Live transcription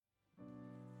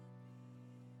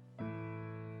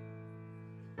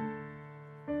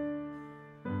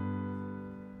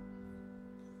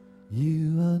You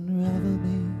unravel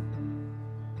me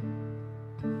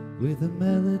with a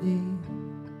melody.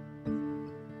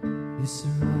 You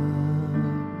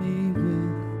surround me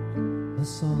with a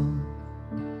song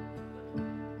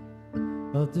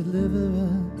of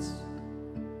deliverance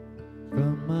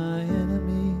from my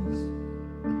enemies,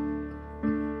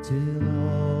 till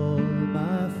all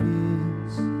my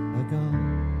fears are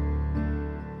gone.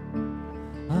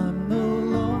 I'm no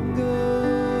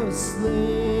longer a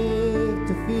slave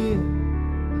to fear.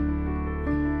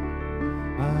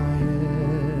 I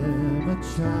am a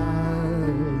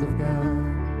child of God.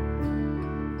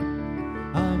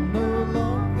 I'm no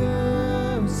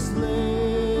longer a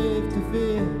slave to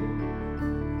fear.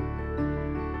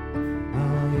 I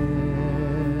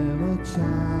am a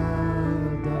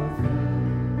child of God.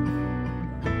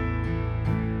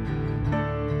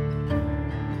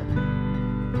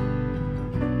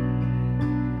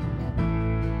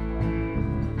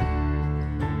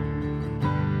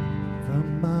 From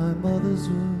my mother's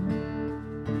womb,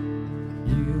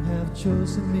 you have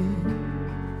chosen me.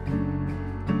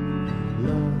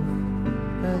 Love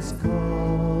has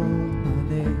called my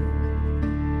name.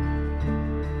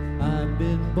 I've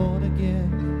been born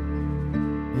again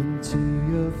into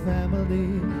your family.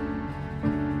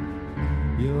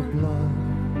 Your blood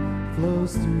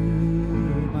flows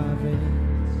through my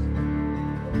veins.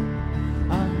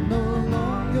 I'm no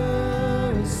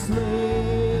longer a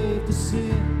slave to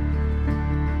sin.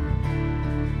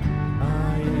 I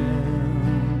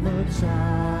am a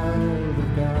child of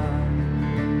God.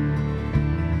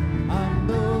 I'm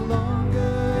no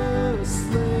longer a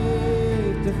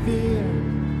slave to fear.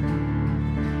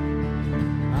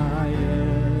 I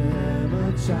am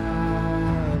a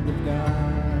child of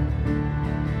God.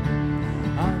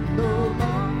 I'm no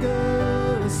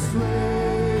longer a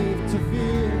slave to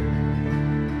fear.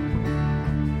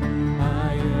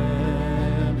 I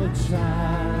am a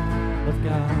child of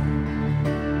God.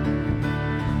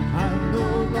 I'm no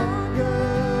longer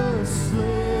a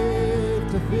slave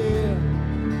to fear.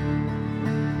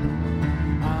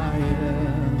 I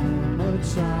am a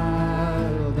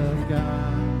child of God.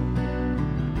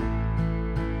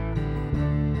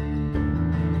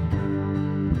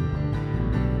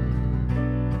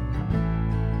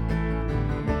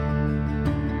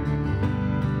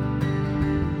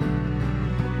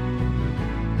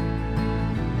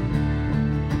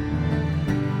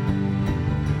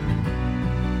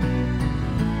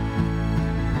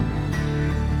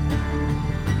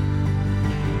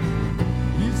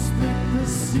 You split the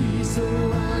sea so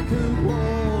I could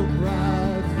walk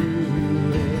right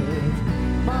through it.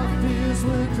 My fears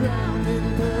were drowned in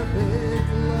perfect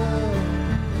love.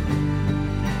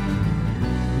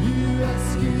 You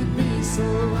rescued me so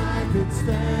I could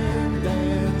stand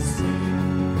and sing.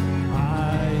 I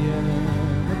am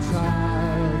a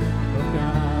child of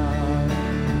God.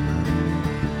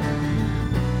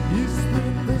 You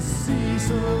split the sea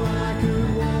so I could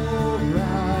walk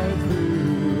right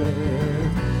through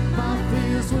it. My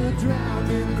fears were drowned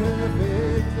in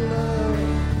perfect love.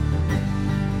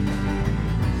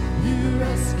 You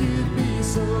rescued me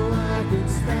so I could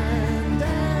stand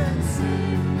and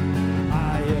sing.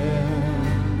 I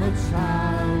am a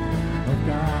child of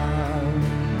God.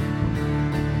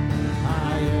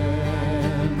 I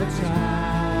am a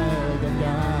child of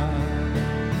God.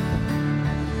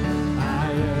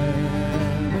 I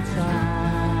am a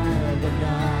child of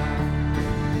God.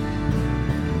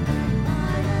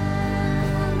 I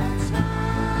am a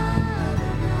child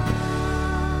of God.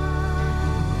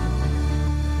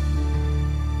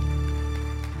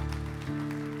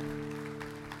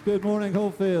 Good morning,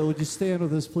 Hopefield. Would you stand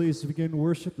with us, please, to begin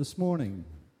worship this morning?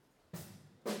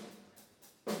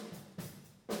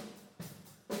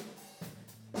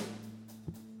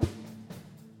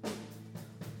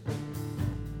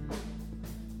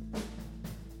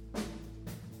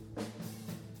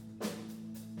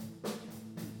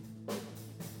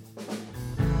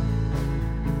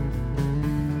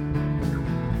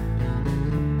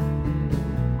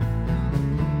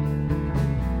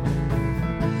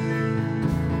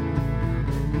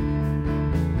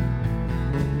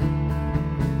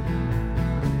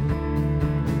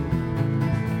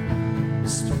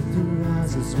 Strength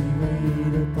arises, we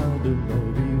wait upon the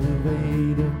Lord. We will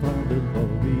wait upon the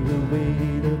Lord. We will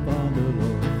wait upon the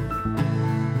Lord.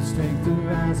 Strength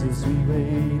arises, we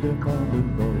wait upon the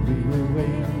Lord. We will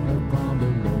wait upon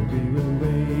the Lord. We will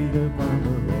wait upon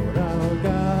the Lord our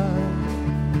God.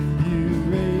 You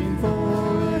reign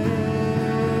forever.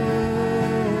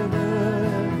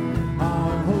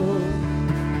 Our hope,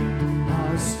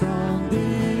 our strong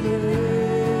deliverer.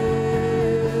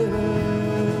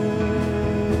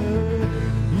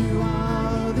 You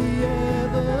are the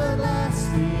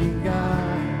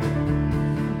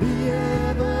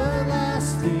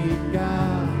everlasting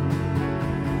God.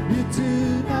 You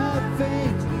do not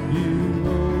faint, you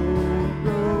won't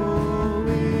grow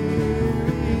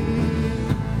weary.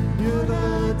 You're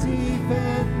the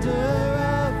defender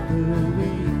of the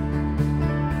weak.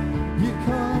 You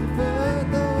comfort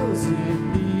those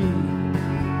in need.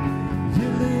 You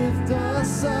lift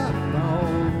us up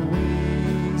on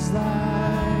wings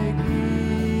like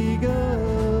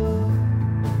eagles.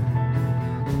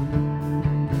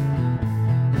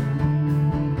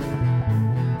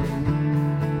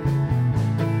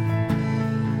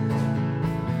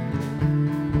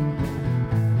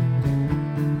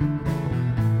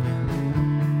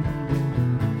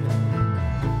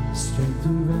 Strength to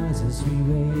rise as we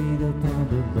wait upon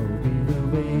the Lord. We will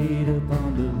wait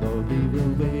upon the Lord. We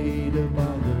will wait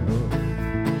upon the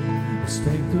Lord.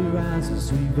 Strength to rise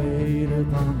as we wait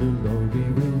upon the Lord. We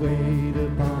will wait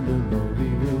upon the Lord. We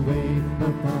will wait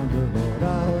upon the Lord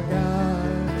our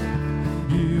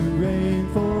God. You reign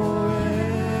forever.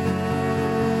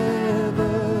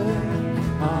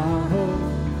 Our hope,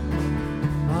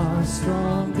 our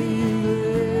strong deliverer.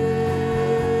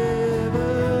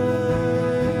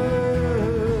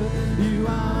 You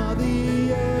are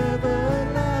the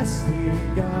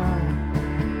everlasting God.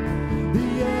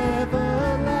 The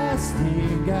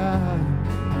everlasting God.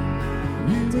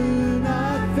 You do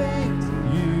not faint,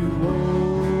 you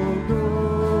won't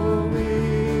grow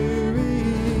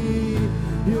weary.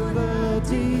 You're the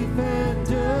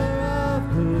defender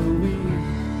of the weak.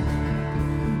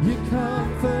 You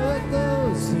comfort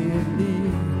those in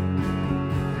need.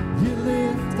 You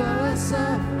lift us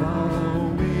up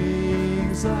on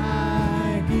wings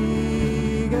like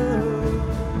eagles.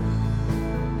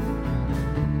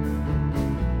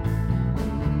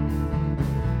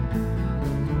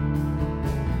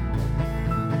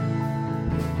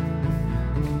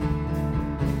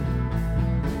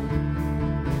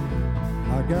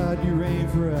 Our God, you reign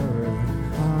forever.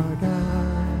 Our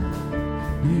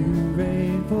God, you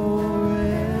reign forever.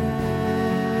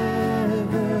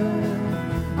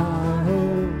 Our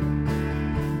hope,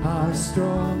 our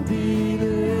strong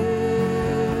deliverer.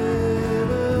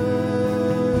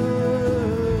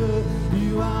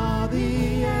 You are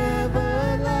the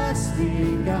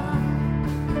everlasting God.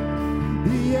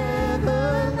 The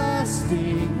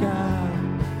everlasting God.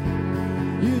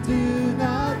 You do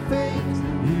not faint,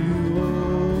 you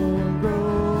won't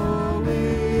grow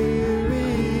weary.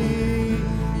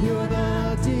 You're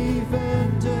the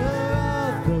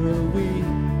defender of the weak.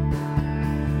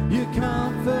 You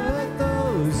comfort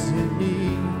those in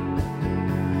need.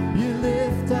 You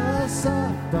lift us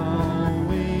up on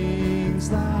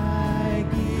wings like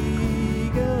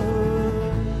eagles.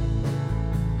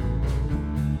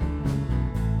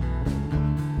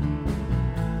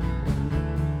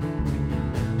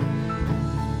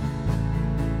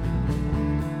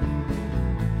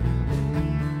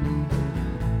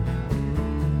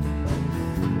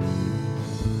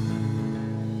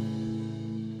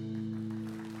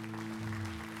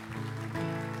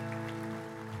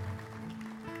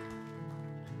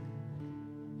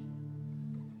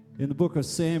 In the book of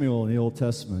Samuel in the Old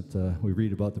Testament, we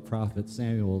read about the prophet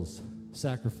Samuel's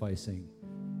sacrificing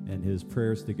and his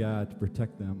prayers to God to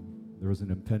protect them. There was an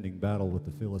impending battle with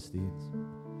the Philistines.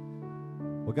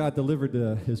 Well, God delivered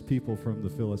his people from the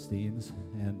Philistines,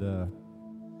 and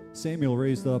Samuel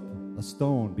raised up a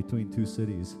stone between two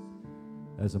cities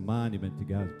as a monument to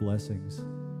God's blessings.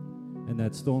 And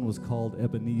that stone was called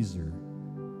Ebenezer.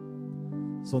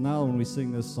 So now when we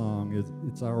sing this song,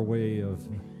 it's our way of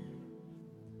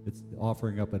it's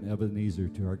offering up an Ebenezer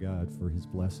to our God for his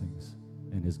blessings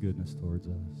and his goodness towards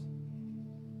us.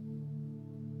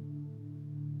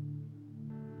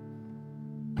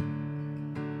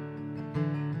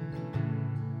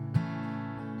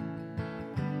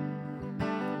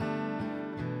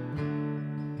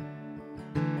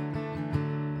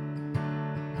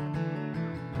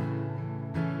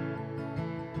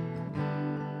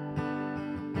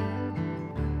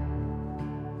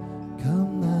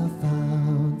 Come thou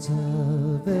fount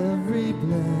of every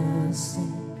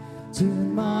blessing,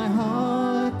 tune my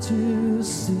heart to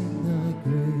sing thy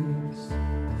grace.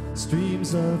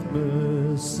 Streams of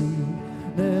mercy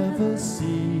never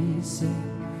ceasing,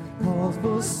 calls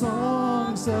for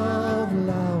songs of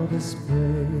loudest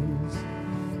praise.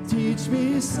 Teach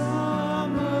me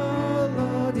some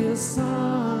melodious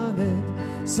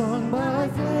sonnet, sung by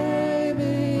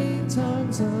flaming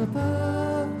tongues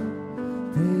above.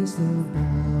 Praise the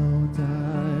mount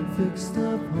I'm fixed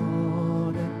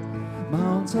upon it,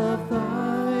 mount of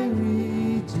thy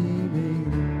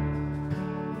redeeming love.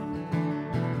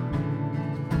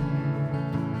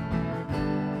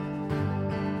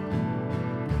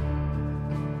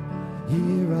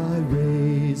 Here I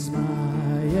raise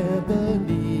my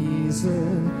Ebenezer,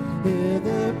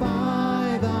 hither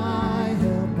by thy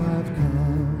help I've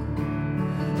come,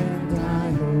 and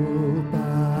I hope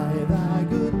by thy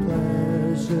good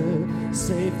pleasure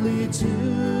safely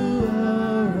to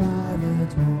arrive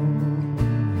at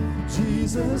home.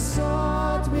 Jesus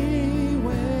sought me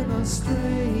when a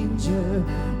stranger,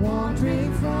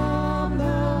 wandering from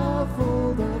the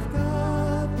fold of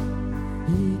God,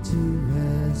 he to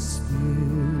rescue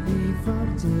me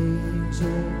from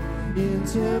danger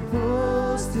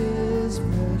interposed his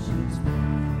precious blood.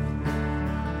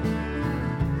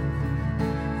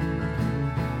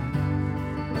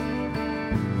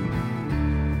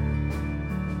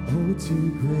 Oh, to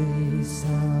grace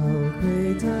how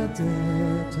great a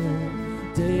debtor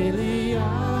daily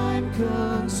I'm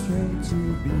constrained to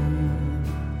be.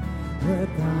 Let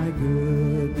thy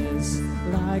goodness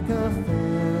like a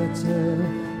fetter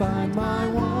bind my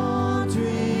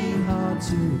wandering heart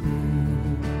to thee.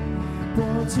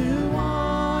 Prone to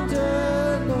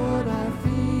wander, Lord, I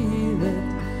feel it.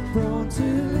 Prone to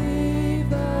leave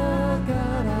the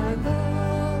God I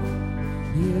love.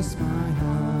 Here's my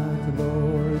heart,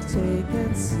 Lord, take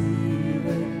and seal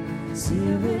it.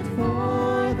 Seal it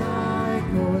for thy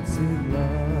courts in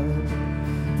love.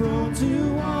 Prone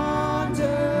to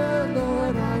wander,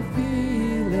 Lord, I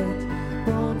feel it.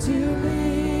 Prone to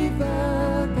leave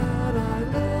the God I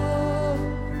love.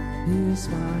 Here's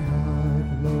my heart,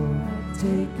 Lord,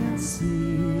 take and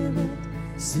seal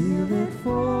it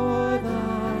for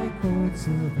thy courts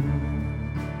of love.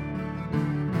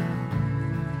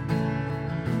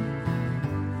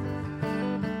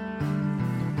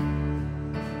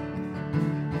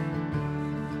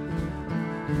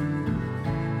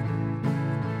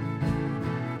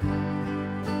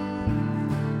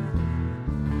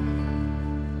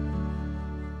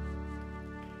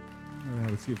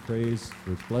 Let's give praise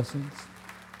for His blessings.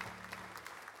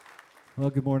 Well,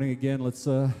 good morning again. Let's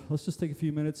just take a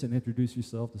few minutes and introduce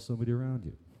yourself to somebody around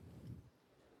you.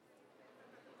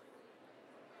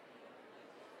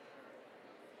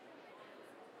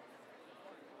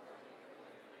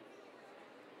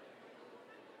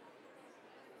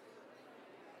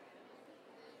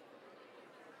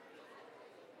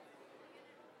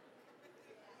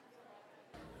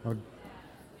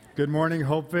 Good morning,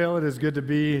 Hopevale. It is good to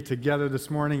be together this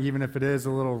morning, even if it is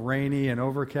a little rainy and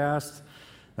overcast.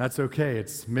 That's okay.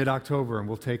 It's mid-October, and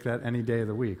we'll take that any day of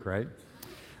the week, right?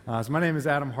 So my name is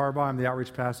Adam Harbaugh. I'm the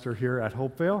outreach pastor here at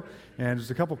Hopevale. And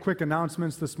just a couple quick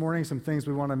announcements this morning, some things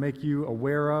we want to make you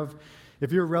aware of.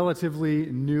 If you're relatively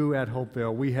new at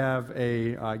Hopevale, we have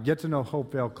a Get to Know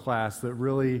Hopevale class that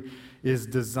really is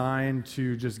designed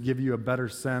to just give you a better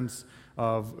sense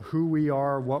of who we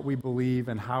are, what we believe,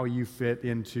 and how you fit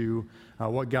into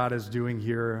what God is doing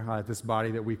here at this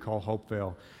body that we call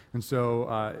Hopevale. And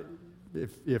so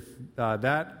if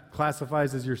that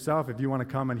classifies as yourself, if you want to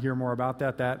come and hear more about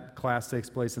that, that class takes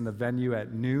place in the venue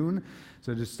at noon.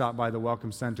 So just stop by the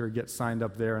Welcome Center, get signed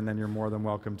up there, and then you're more than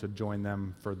welcome to join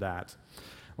them for that.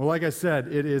 Well, like I said,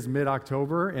 it is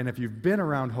mid-October, and if you've been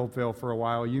around Hopevale for a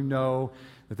while, you know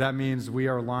that means we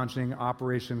are launching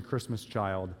Operation Christmas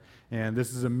Child. And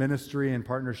this is a ministry in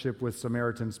partnership with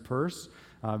Samaritan's Purse.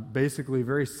 Basically,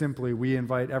 very simply, we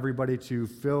invite everybody to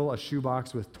fill a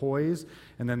shoebox with toys,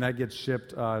 and then that gets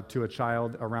shipped to a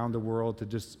child around the world to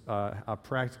just a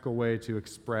practical way to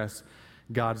express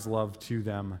God's love to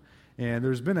them. And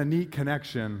there's been a neat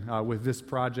connection with this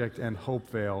project and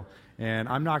Hopevale, and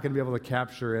I'm not going to be able to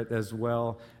capture it as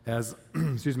well as,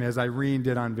 as Irene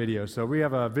did on video. So we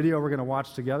have a video we're going to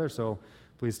watch together, so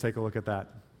please take a look at that.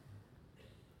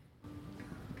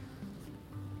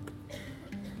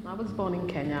 I was born in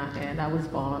Kenya, and I was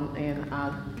born in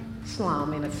a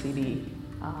slum in a city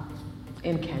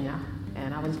in Kenya.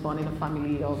 And I was born in a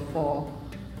family of 4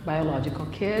 biological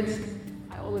kids.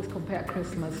 I always compare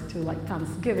Christmas to like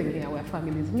Thanksgiving here, where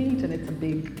families meet and it's a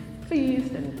big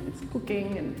feast and it's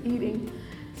cooking and eating.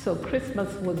 So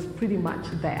Christmas was pretty much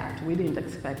that. We didn't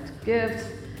expect gifts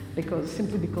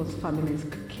simply because families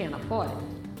can't afford it.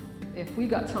 If we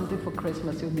got something for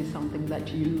Christmas, it would be something that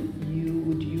you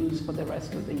would use for the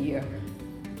rest of the year.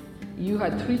 You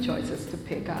had 3 choices to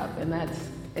pick up, and that's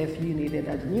if you needed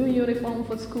a new uniform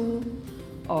for school,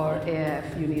 or if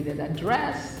you needed a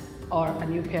dress, or a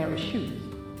new pair of shoes.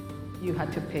 You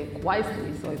had to pick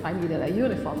wisely, so if I needed a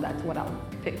uniform, that's what I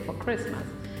would pick for Christmas.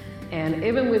 And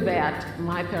even with that,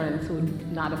 my parents would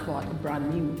not afford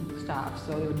brand new stuff,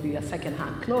 so it would be a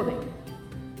second-hand clothing.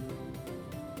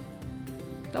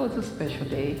 That was a special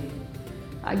day.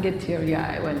 I get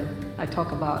teary-eyed when I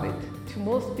talk about it. To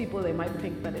most people, they might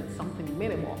think that it's something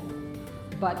minimal.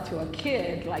 But to a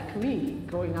kid like me,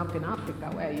 growing up in Africa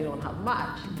where you don't have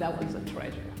much, that was a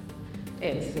treasure.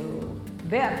 And so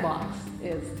that box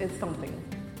is something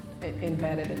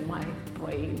embedded in my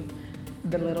brain.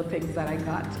 The little things that I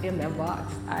got in that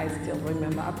box, I still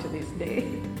remember up to this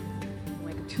day.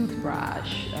 Like a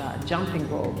toothbrush, jumping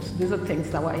ropes, these are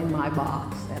things that were in my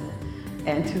box.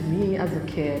 And to me as a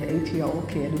kid, 8-year-old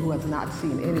kid who has not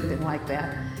seen anything like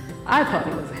that, I thought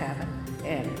it was heaven.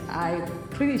 And I'm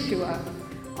pretty sure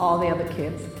all the other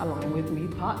kids along with me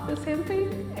thought the same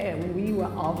thing, and we were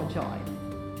overjoyed.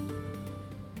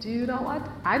 Do you know what?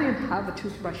 I didn't have a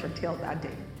toothbrush until that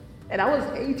day. And I was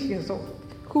 8 years old,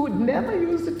 who had never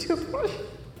used a toothbrush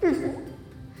before.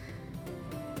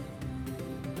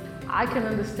 I can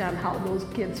understand how those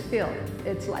kids feel.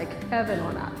 It's like heaven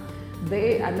on earth.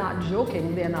 They are not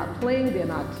joking, they're not playing,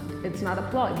 it's not a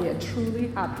ploy. They're truly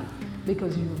happy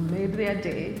because you've made their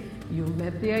day, you've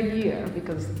made their year.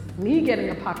 Because me getting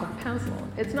a pack of pencil,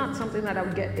 it's not something that I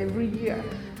would get every year.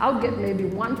 I would get maybe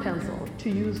one pencil to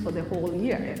use for the whole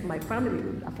year if my family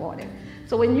would afford it.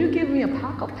 So when you give me a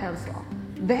pack of pencil,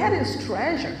 that is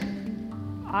treasure.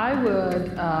 I would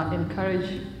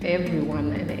encourage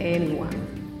everyone and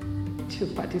anyone to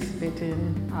participate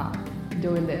in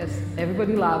doing this.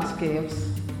 Everybody loves gifts,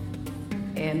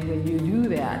 and when you do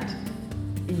that,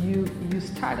 you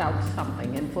start out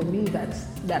something. And for me,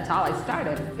 that's how I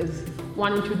started, is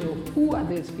wanting to know who are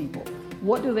these people?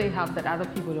 What do they have that other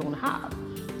people don't have?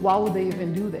 Why would they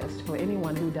even do this for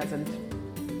anyone who doesn't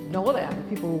know them,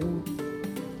 people who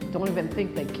don't even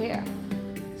think they care?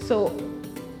 So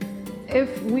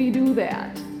if we do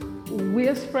that,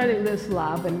 we're spreading this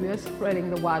love, and we're spreading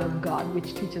the word of God,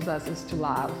 which teaches us is to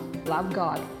love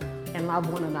God and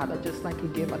love one another, just like He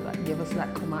gave us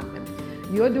that commandment.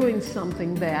 You're doing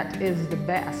something that is the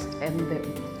best and the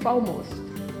foremost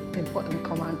important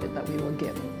commandment that we were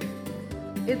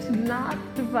given. It's not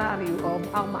the value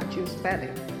of how much you're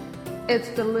spending. It's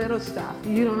the little stuff.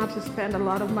 You don't have to spend a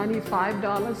lot of money.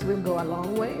 $5 will go a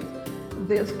long way.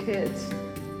 These kids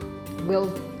will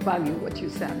value what you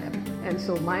send them. And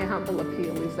so my humble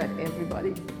appeal is that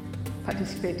everybody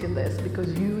participate in this,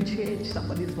 because you change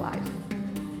somebody's life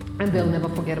and they'll never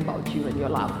forget about you and your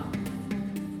love.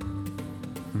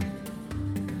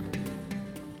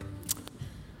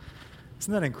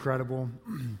 Isn't that incredible?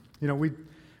 You know,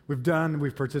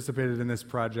 we've participated in this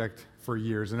project for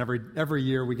years, and every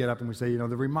year we get up and we say, you know,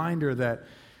 the reminder that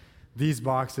these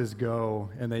boxes go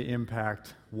and they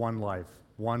impact one life.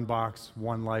 One box,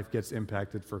 one life gets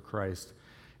impacted for Christ.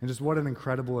 And just what an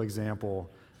incredible example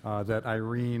that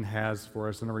Irene has for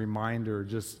us, and a reminder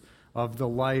just of the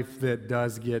life that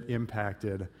does get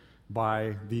impacted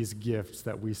by these gifts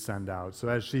that we send out. So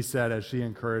as she said, as she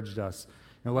encouraged us,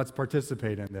 you know, let's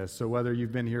participate in this. So whether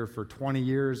you've been here for 20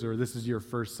 years or this is your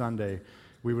first Sunday,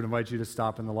 we would invite you to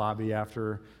stop in the lobby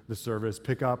after the service,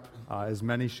 pick up as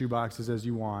many shoe boxes as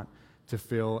you want to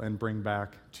fill and bring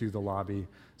back to the lobby,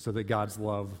 so that God's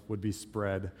love would be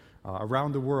spread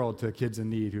around the world to kids in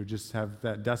need who just have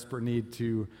that desperate need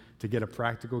to get a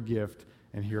practical gift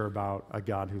and hear about a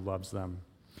God who loves them.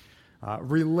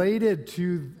 Related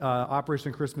to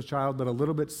Operation Christmas Child, but a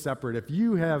little bit separate, if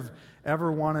you have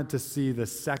ever wanted to see the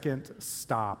second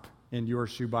stop in your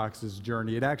shoebox's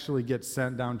journey, it actually gets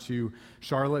sent down to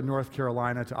Charlotte, North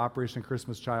Carolina, to Operation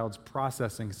Christmas Child's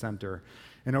processing center.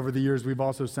 And over the years, we've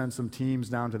also sent some teams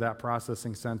down to that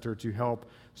processing center to help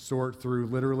sort through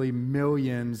literally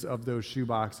millions of those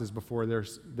shoeboxes before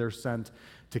they're sent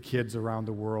to kids around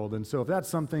the world. And so if that's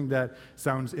something that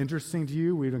sounds interesting to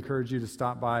you, we'd encourage you to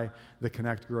stop by the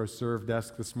Connect, Grow, Serve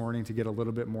desk this morning to get a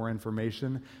little bit more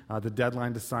information. The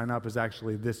deadline to sign up is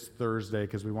actually this Thursday,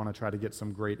 because we want to try to get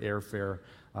some great airfare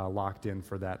locked in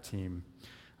for that team.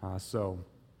 So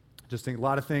just a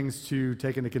lot of things to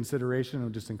take into consideration,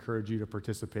 and just encourage you to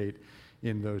participate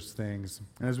in those things.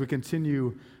 And as we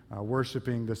continue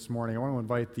worshiping this morning, I want to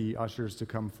invite the ushers to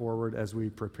come forward as we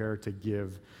prepare to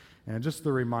give. And just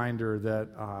the reminder that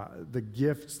the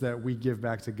gifts that we give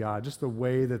back to God, just the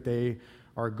way that they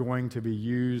are going to be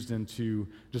used and to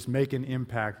just make an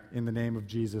impact in the name of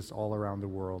Jesus all around the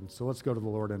world. So let's go to the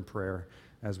Lord in prayer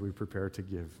as we prepare to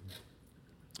give.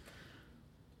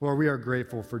 Lord, we are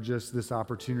grateful for just this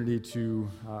opportunity to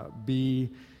be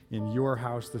in your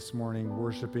house this morning,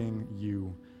 worshiping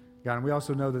you. God, and we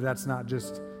also know that that's not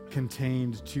just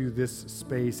contained to this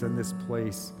space and this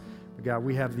place. But God,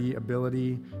 we have the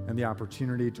ability and the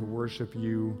opportunity to worship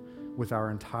you with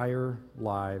our entire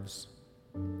lives,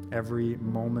 every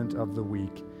moment of the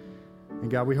week. And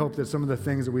God, we hope that some of the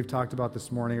things that we've talked about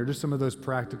this morning are just some of those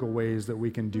practical ways that we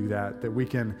can do that we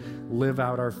can live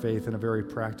out our faith in a very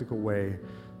practical way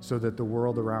so that the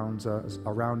world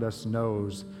around us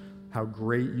knows how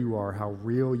great you are, how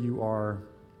real you are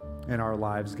in our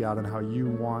lives, God, and how you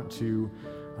want to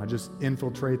just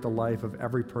infiltrate the life of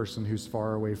every person who's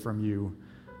far away from you,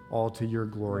 all to your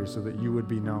glory, so that you would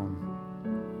be known.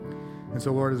 And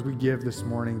so, Lord, as we give this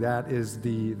morning, that is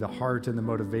the heart and the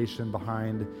motivation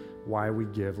behind why we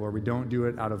give. Lord, we don't do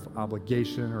it out of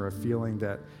obligation or a feeling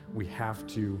that we have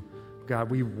to. God,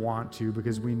 we want to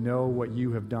because we know what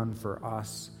you have done for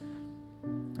us.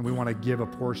 And we want to give a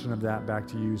portion of that back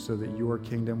to you so that your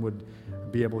kingdom would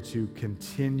be able to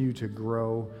continue to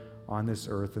grow on this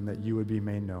earth and that you would be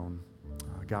made known.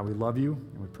 God, we love you,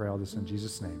 and we pray all this in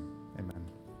Jesus' name. Amen.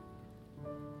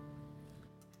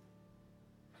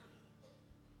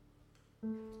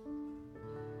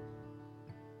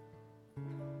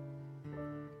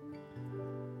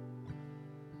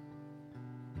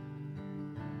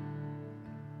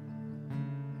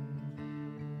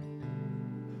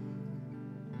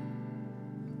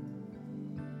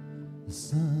 The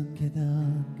sun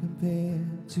cannot compare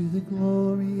to the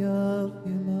glory of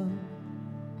your love.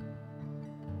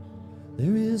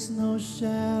 There is no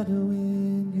shadow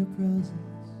in your presence.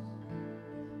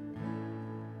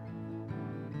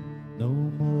 No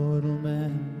mortal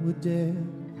man would dare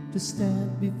to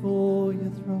stand before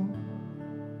your throne,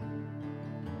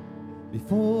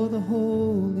 before the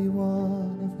Holy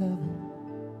One of heaven.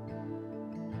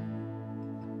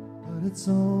 But it's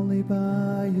only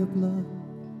by your blood,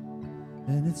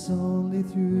 and it's only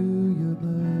through your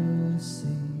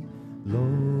mercy,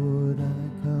 Lord, I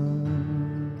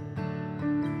come.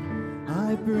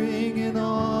 I bring an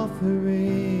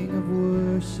offering of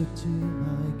worship to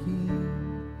my King.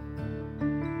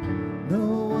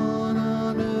 No one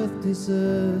on earth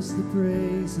deserves the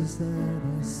praises that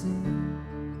I sing.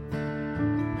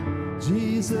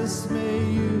 Jesus, may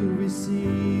you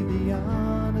receive the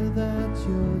honor that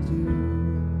you're due.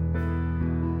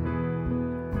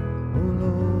 Oh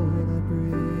Lord, I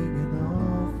bring an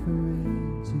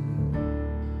offering to you.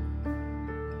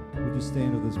 Would you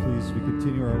stand with us, please, as we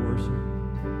continue our worship?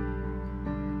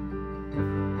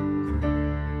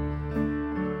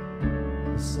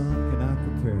 The sun cannot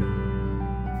compare.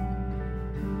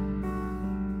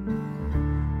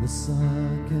 The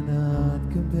sun cannot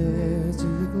compare to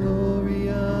the glory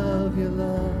of your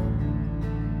love.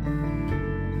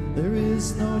 There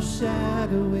is no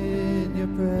shadow in your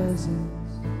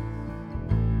presence.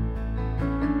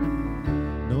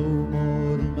 No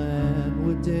mortal man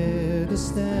would dare to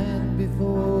stand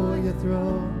before your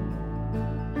throne,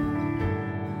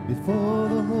 before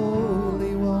the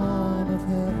Holy One of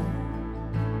heaven.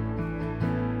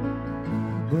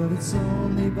 But it's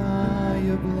only by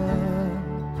your blood,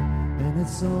 and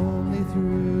it's only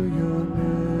through your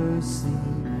mercy,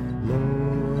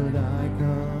 Lord, I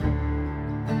come.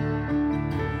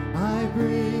 I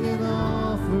bring an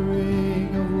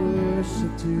offering of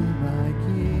worship to my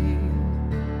King.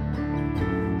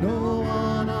 No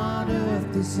one on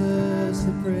earth deserves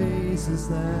the praises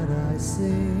that I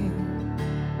sing.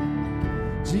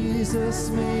 Jesus,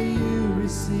 may you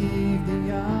receive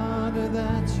the honor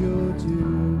that you're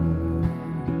due.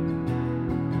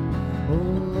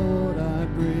 Oh Lord, I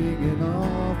bring an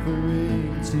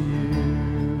offering to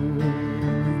you.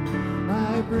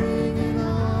 I bring an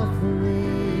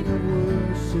offering of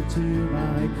worship to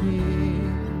my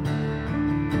King.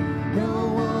 No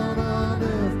one on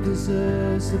earth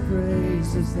deserves the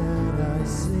praises that I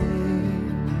sing.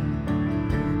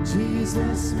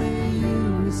 Jesus, may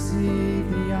you receive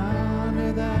the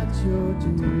honor that you're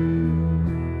due.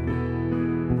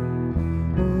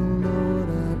 Oh Lord,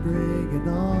 I bring an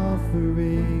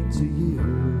offering to you.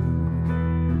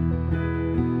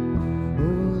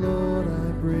 Oh Lord,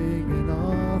 I bring an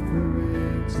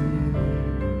offering to you.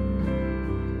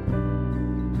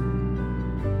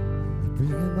 I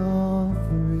bring an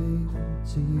offering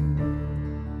to you.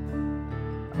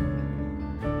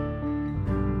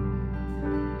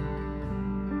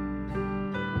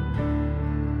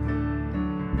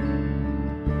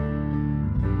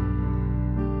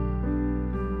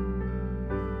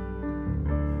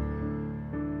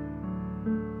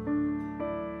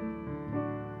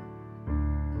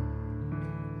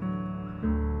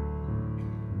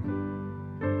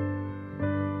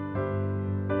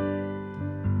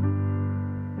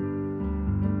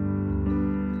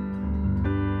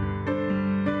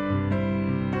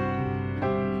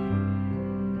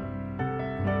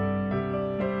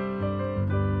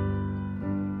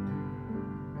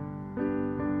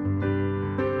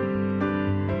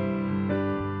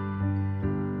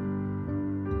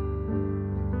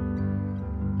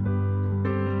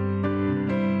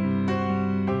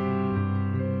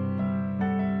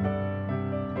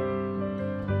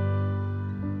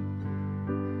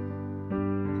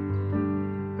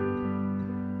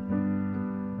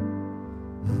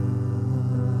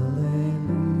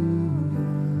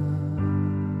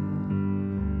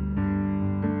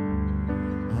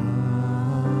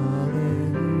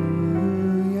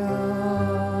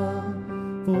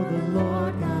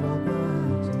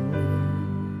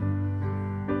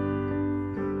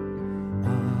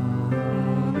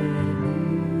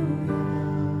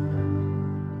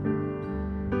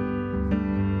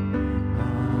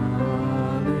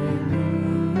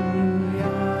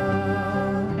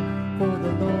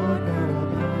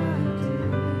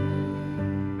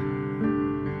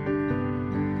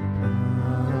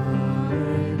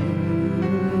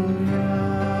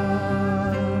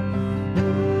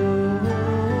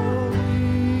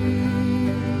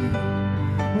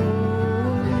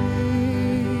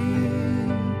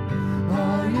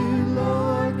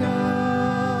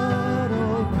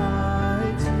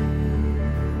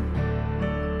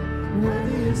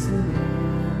 Worthy is the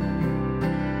Lamb.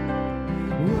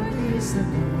 Worthy is the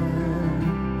Lamb.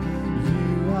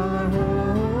 You are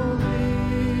holy,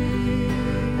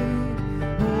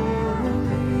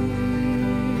 holy.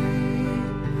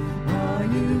 Are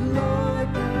you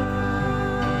Lord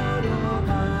God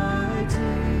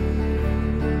Almighty?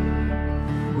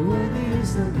 Worthy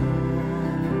is the Lamb.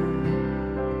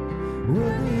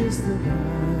 Worthy is the Lamb.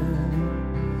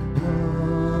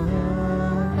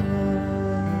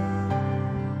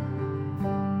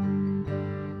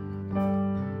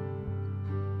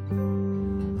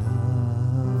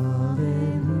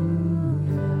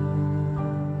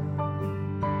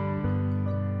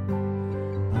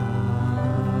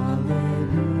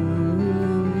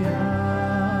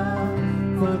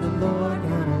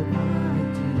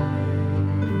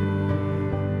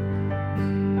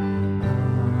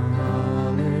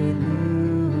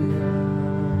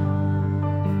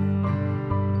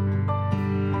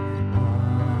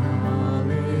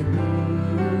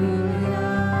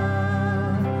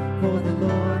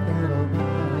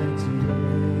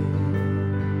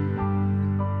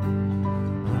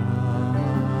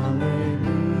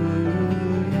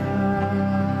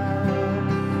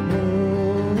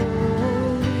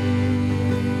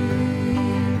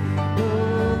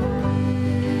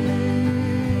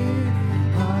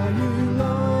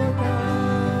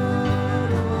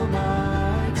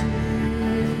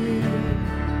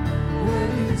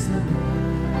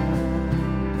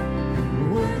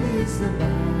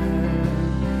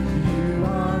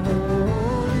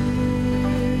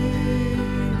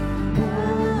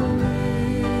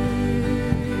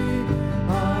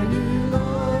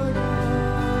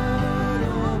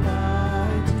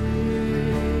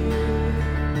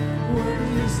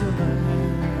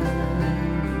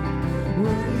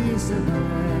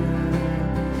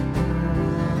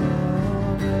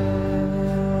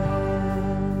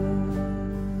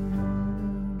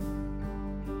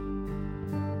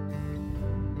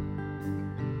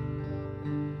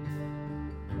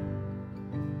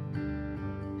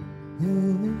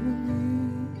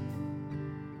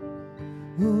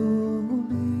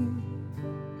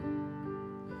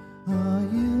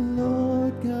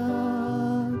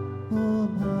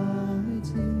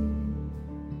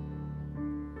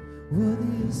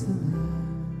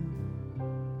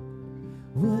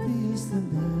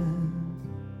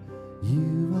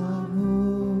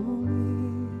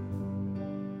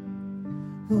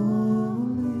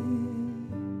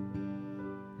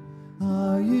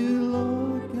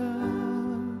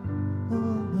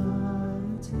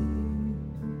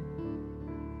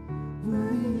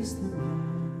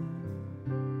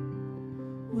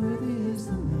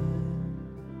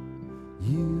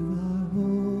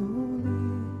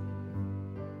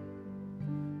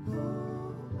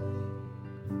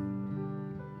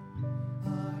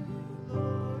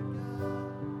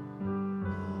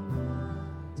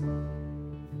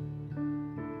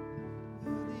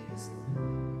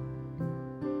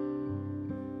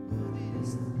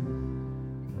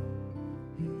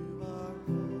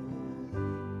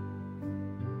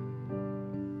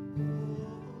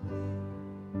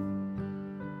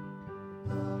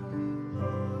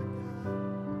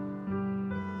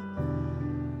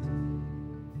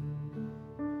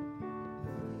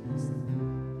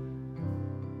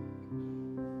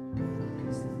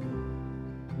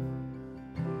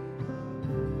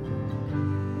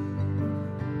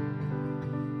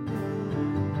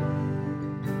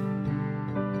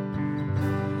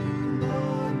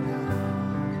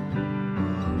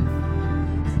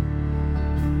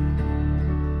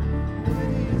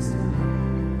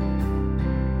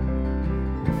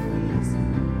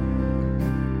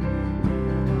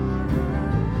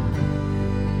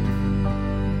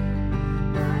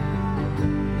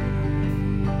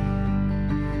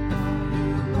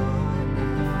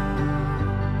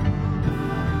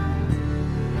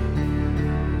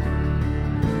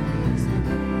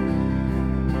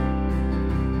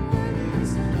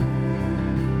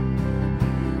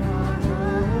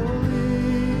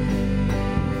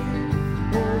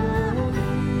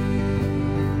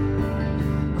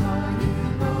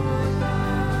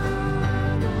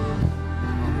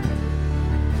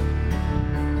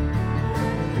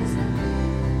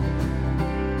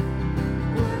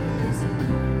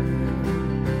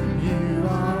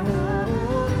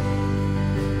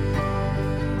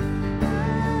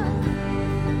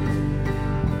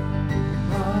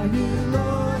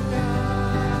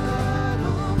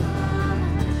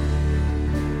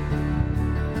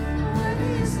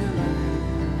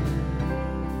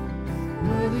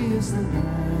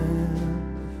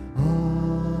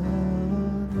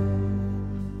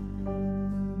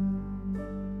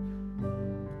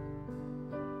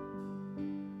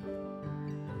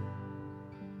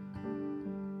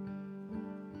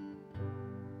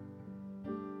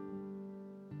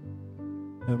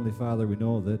 Heavenly Father, we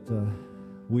know that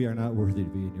we are not worthy to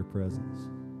be in your presence.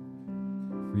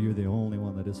 For you're the only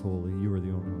one that is holy. You are the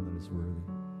only one that is worthy.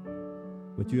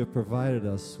 But you have provided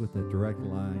us with a direct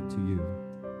line to you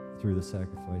through the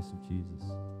sacrifice of Jesus.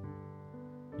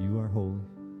 You are holy.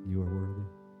 You are worthy.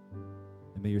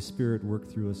 And may your Spirit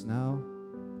work through us now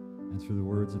and through the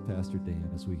words of Pastor Dan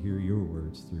as we hear your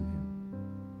words through him.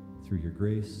 Through your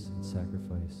grace and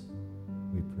sacrifice,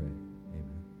 we pray.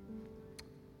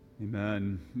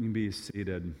 Amen. You can be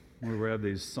seated. We have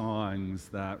these songs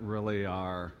that really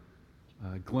are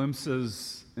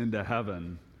glimpses into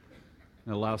heaven.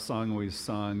 And the last song we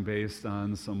sung based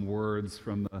on some words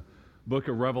from the book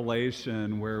of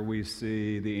Revelation where we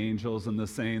see the angels and the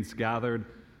saints gathered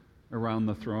around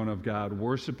the throne of God,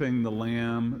 worshiping the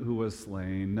Lamb who was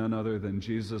slain, none other than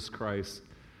Jesus Christ,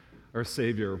 our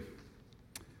Savior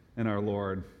and our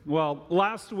Lord. Well,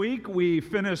 last week we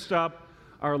finished up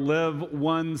our Live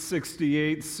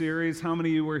 168 series. How many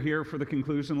of you were here for the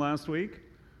conclusion last week?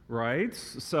 Right?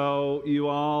 So you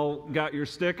all got your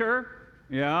sticker?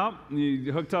 Yeah.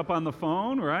 You hooked up on the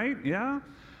phone, right? Yeah.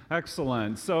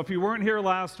 Excellent. So if you weren't here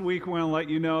last week, we want to let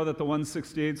you know that the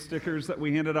 168 stickers that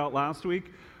we handed out last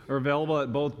week are available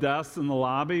at both desks in the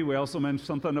lobby. We also mentioned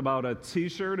something about a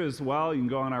t-shirt as well. You can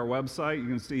go on our website. You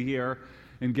can see here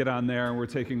and get on there, and we're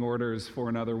taking orders for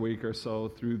another week or so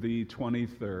through the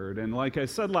 23rd. And like I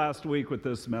said last week with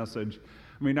this message,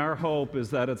 I mean, our hope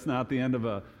is that it's not the end of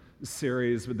a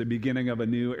series, but the beginning of a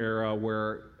new era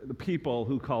where the people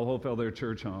who call Hopevale their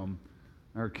church home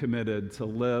are committed to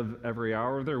live every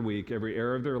hour of their week, every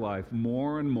area of their life,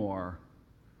 more and more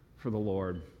for the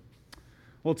Lord.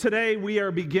 Well, today we are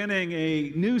beginning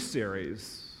a new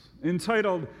series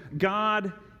entitled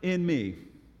God in Me.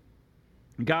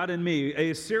 God in Me,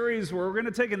 a series where we're going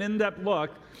to take an in-depth look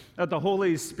at the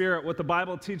Holy Spirit, what the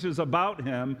Bible teaches about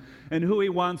him, and who he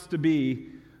wants to be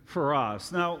for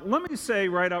us. Now, let me say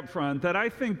right up front that I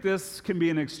think this can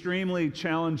be an extremely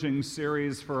challenging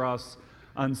series for us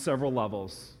on several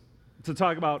levels, to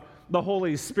talk about the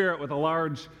Holy Spirit with a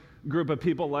large group of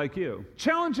people like you.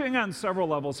 Challenging on several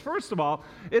levels. First of all,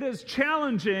 it is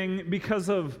challenging because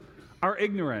of our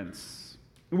ignorance.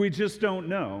 We just don't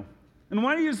know. And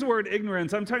when I use the word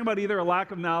ignorance, I'm talking about either a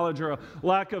lack of knowledge or a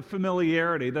lack of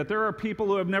familiarity, that there are people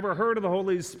who have never heard of the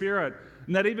Holy Spirit,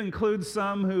 and that even includes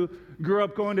some who grew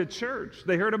up going to church.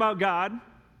 They heard about God,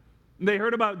 they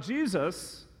heard about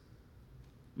Jesus,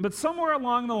 but somewhere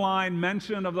along the line,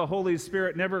 mention of the Holy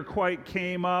Spirit never quite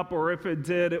came up, or if it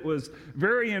did, it was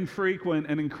very infrequent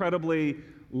and incredibly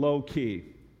low-key.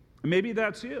 Maybe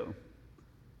that's you.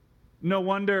 No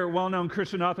wonder well-known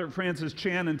Christian author Francis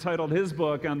Chan entitled his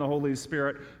book on the Holy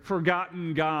Spirit,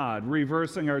 Forgotten God,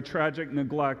 Reversing Our Tragic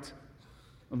Neglect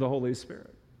of the Holy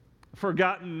Spirit.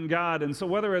 Forgotten God. And so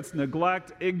whether it's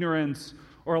neglect, ignorance,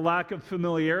 or lack of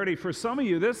familiarity, for some of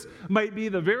you, this might be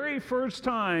the very first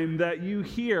time that you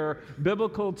hear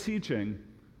biblical teaching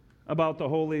about the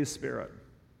Holy Spirit.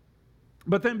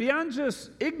 But then beyond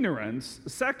just ignorance,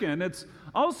 second, it's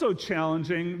also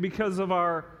challenging because of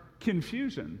our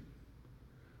confusion.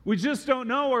 We just don't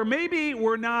know, or maybe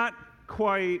we're not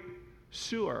quite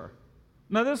sure.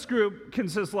 Now, this group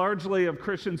consists largely of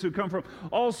Christians who come from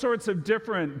all sorts of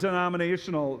different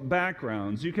denominational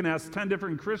backgrounds. You can ask 10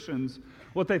 different Christians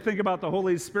what they think about the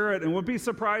Holy Spirit, and it would be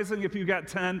surprising if you got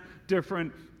 10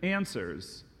 different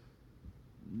answers.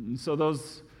 So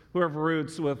those who have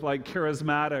roots with like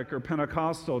charismatic or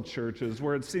Pentecostal churches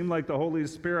where it seemed like the Holy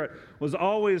Spirit was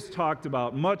always talked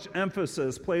about, much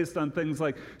emphasis placed on things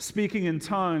like speaking in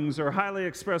tongues or highly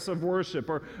expressive worship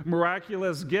or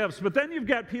miraculous gifts. But then you've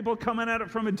got people coming at it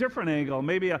from a different angle,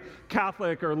 maybe a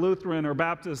Catholic or Lutheran or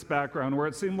Baptist background where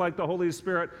it seemed like the Holy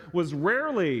Spirit was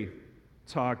rarely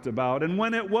talked about. And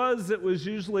when it was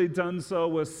usually done so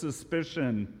with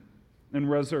suspicion and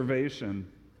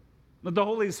reservation. But the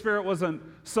Holy Spirit wasn't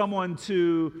someone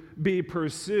to be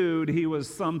pursued. He was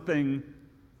something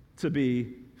to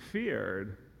be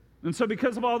feared. And so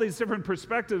because of all these different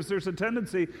perspectives, there's a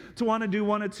tendency to want to do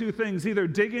one of two things. Either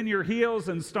dig in your heels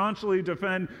and staunchly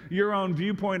defend your own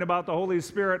viewpoint about the Holy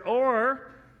Spirit, or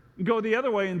go the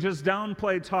other way and just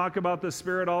downplay talk about the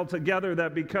Spirit altogether,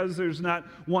 that because there's not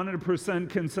 100%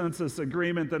 consensus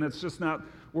agreement, then it's just not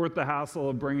worth the hassle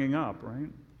of bringing up, right?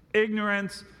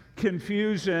 Ignorance,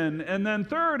 confusion, and then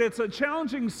third, it's a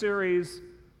challenging series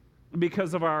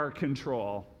because of our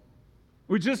control.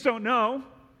 We just don't know,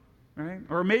 right?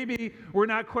 Or maybe we're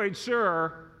not quite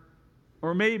sure,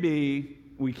 or maybe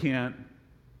we can't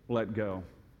let go.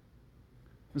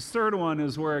 The third one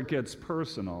is where it gets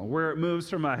personal, where it moves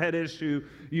from a head issue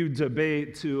you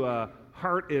debate to a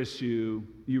heart issue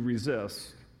you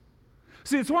resist.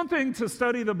 See, it's one thing to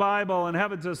study the Bible and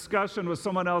have a discussion with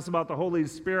someone else about the Holy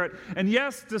Spirit. And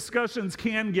yes, discussions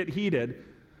can get heated.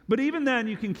 But even then,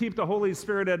 you can keep the Holy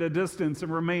Spirit at a distance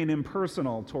and remain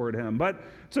impersonal toward him. But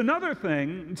it's another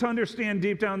thing to understand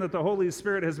deep down that the Holy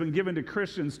Spirit has been given to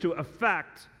Christians to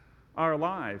affect our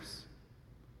lives.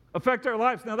 Affect our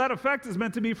lives. Now, that effect is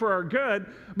meant to be for our good,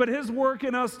 but his work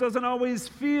in us doesn't always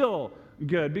feel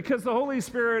good, because the Holy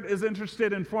Spirit is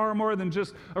interested in far more than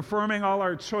just affirming all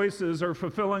our choices or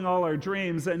fulfilling all our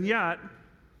dreams. And yet,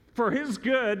 for his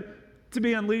good to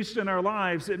be unleashed in our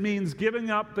lives, it means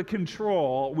giving up the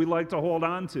control we like to hold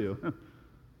on to,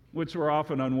 which we're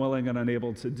often unwilling and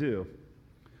unable to do.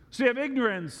 So you have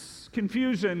ignorance,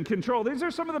 confusion, control. These are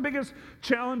some of the biggest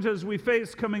challenges we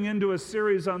face coming into a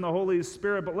series on the Holy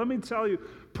Spirit. But let me tell you,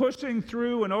 pushing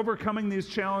through and overcoming these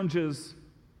challenges,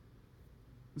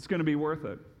 it's going to be worth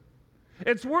it.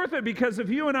 It's worth it because if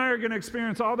you and I are going to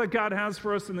experience all that God has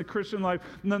for us in the Christian life,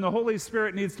 then the Holy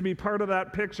Spirit needs to be part of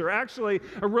that picture. Actually,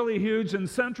 a really huge and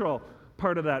central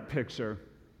part of that picture.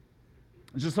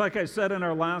 Just like I said in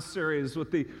our last series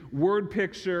with the word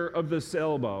picture of the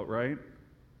sailboat, right?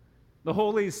 The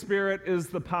Holy Spirit is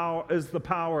the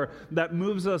power that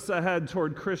moves us ahead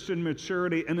toward Christian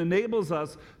maturity and enables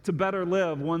us to better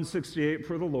live 168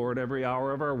 for the Lord every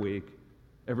hour of our week,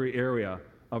 every area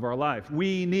of our life.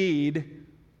 We need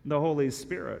the Holy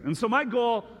Spirit. And so my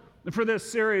goal for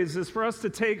this series is for us to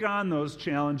take on those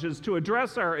challenges, to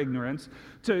address our ignorance,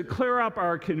 to clear up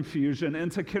our confusion,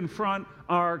 and to confront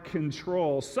our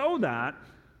control so that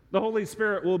the Holy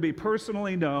Spirit will be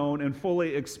personally known and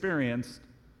fully experienced,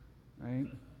 right,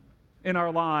 in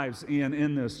our lives and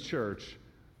in this church.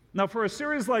 Now, for a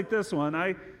series like this one,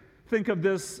 I think of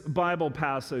this Bible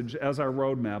passage as our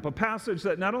roadmap, a passage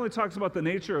that not only talks about the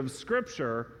nature of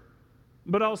Scripture,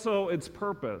 but also its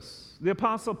purpose. The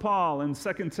Apostle Paul in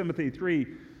 2 Timothy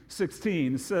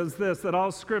 3:16 says this, that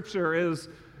all Scripture is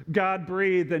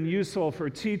God-breathed and useful for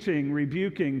teaching,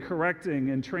 rebuking,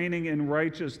 correcting, and training in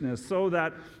righteousness, so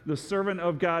that the servant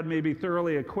of God may be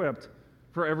thoroughly equipped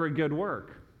for every good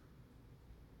work.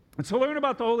 And to learn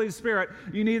about the Holy Spirit,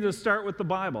 you need to start with the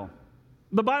Bible.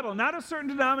 The Bible, not a certain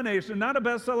denomination, not a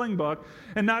best-selling book,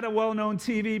 and not a well-known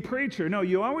TV preacher. No,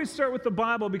 you always start with the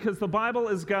Bible because the Bible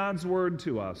is God's word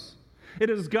to us. It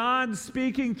is God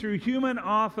speaking through human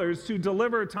authors to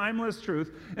deliver timeless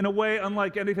truth in a way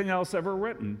unlike anything else ever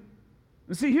written.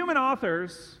 And see, human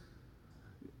authors,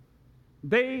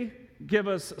 they give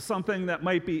us something that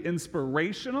might be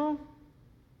inspirational,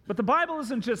 but the Bible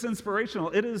isn't just inspirational,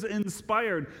 it is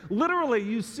inspired. Literally,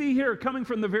 you see here, coming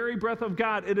from the very breath of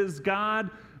God, it is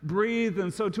God-breathed.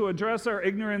 And so to address our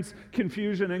ignorance,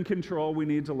 confusion, and control, we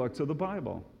need to look to the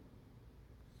Bible.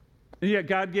 And yet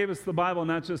God gave us the Bible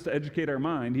not just to educate our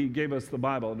mind, he gave us the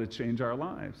Bible to change our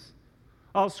lives.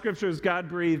 All Scripture is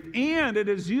God-breathed, and it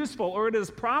is useful or it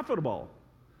is profitable.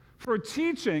 For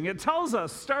teaching, it tells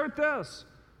us, start this.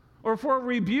 Or for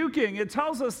rebuking, it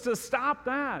tells us to stop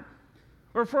that.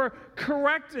 Or for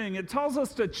correcting, it tells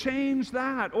us to change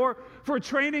that. Or for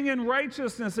training in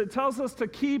righteousness, it tells us to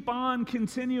keep on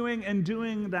continuing and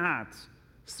doing that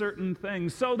certain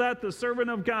things, so that the servant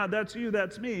of God, that's you,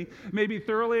 that's me, may be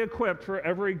thoroughly equipped for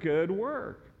every good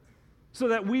work. So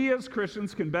that we as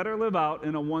Christians can better live out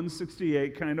in a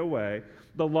 168 kind of way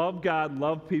the love God,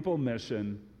 love people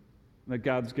mission that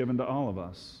God's given to all of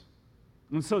us.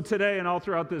 And so today and all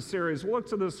throughout this series, we'll look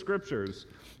to the Scriptures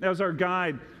as our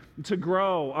guide to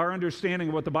grow our understanding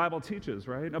of what the Bible teaches,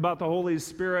 right? About the Holy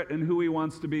Spirit and who he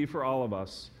wants to be for all of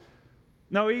us.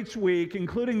 Now, each week,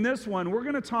 including this one, we're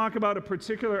going to talk about a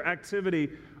particular activity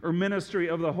or ministry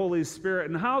of the Holy Spirit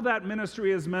and how that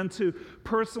ministry is meant to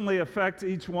personally affect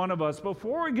each one of us.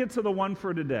 Before we get to the one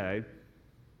for today,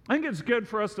 I think it's good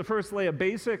for us to first lay a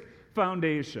basic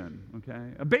foundation,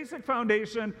 okay? A basic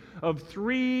foundation of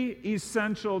 3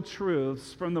 essential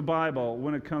truths from the Bible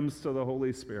when it comes to the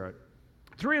Holy Spirit.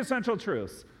 3 essential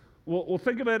truths. We'll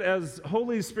think of it as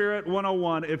Holy Spirit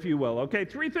 101, if you will. Okay,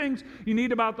 3 things you need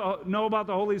to know about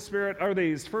the Holy Spirit are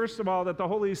these. First of all, that the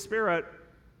Holy Spirit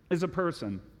is a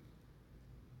person.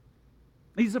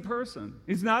 He's a person.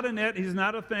 He's not an it. He's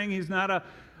not a thing. He's not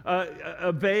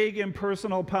a vague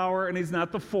impersonal power, and he's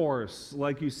not the Force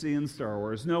like you see in Star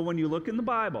Wars. No, when you look in the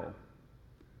Bible,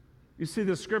 you see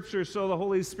the Scriptures show the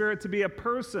Holy Spirit to be a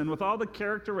person with all the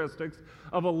characteristics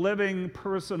of a living,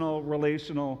 personal,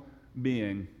 relational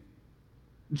being.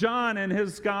 John in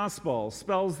his gospel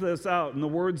spells this out in the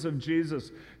words of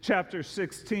Jesus, chapter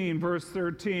 16, verse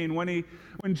 13, when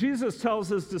Jesus tells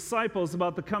his disciples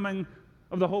about the coming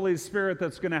of the Holy Spirit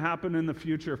that's going to happen in the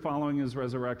future following his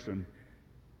resurrection.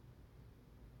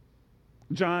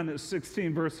 John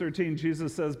 16, verse 13,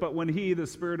 Jesus says, "But when he, the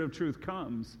Spirit of truth,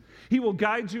 comes, he will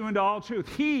guide you into all truth.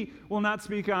 He will not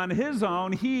speak on his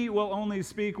own. He will only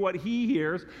speak what he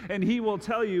hears, and he will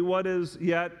tell you what is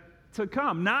yet to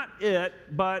come." Not it,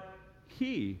 but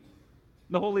he.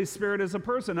 The Holy Spirit is a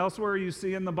person. Elsewhere you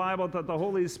see in the Bible that the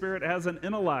Holy Spirit has an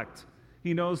intellect.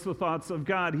 He knows the thoughts of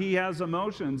God. He has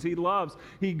emotions. He loves.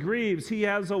 He grieves. He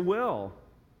has a will.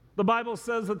 The Bible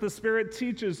says that the Spirit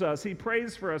teaches us. He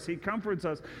prays for us. He comforts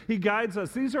us. He guides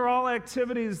us. These are all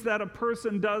activities that a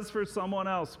person does for someone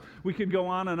else. We could go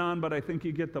on, but I think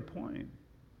you get the point.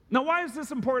 Now, why is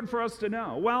this important for us to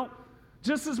know? Well,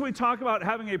 just as we talk about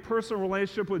having a personal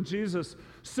relationship with Jesus,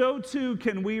 so too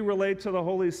can we relate to the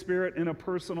Holy Spirit in a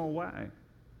personal way.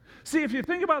 See, if you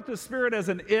think about the Spirit as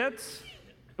an it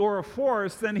or a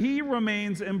force, then he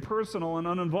remains impersonal and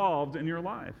uninvolved in your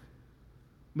life.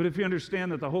 But if you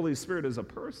understand that the Holy Spirit is a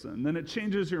person, then it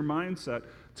changes your mindset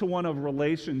to one of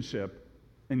relationship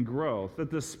and growth, that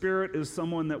the Spirit is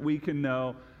someone that we can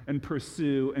know and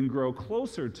pursue and grow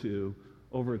closer to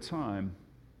over time.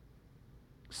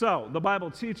 So, the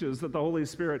Bible teaches that the Holy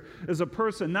Spirit is a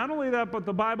person. Not only that, but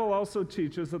the Bible also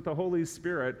teaches that the Holy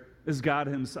Spirit is God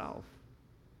himself.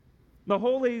 The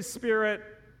Holy Spirit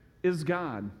is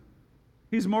God.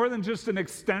 He's more than just an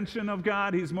extension of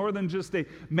God. He's more than just a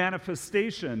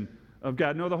manifestation of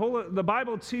God. No, the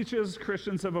Bible teaches,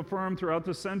 Christians have affirmed throughout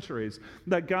the centuries,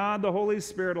 that God, the Holy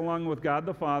Spirit, along with God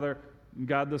the Father, and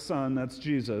God the Son, that's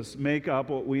Jesus, make up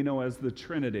what we know as the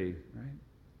Trinity, right?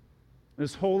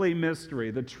 This holy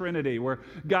mystery, the Trinity, where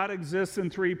God exists in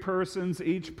three persons.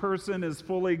 Each person is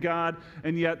fully God,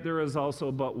 and yet there is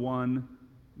also but one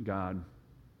God.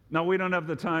 Now, we don't have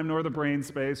the time nor the brain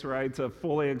space, right, to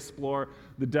fully explore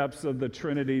the depths of the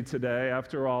Trinity today.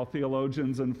 After all,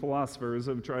 theologians and philosophers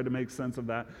have tried to make sense of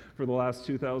that for the last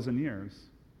 2,000 years.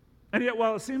 And yet,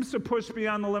 while it seems to push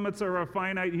beyond the limits of our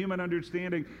finite human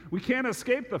understanding, we can't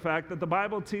escape the fact that the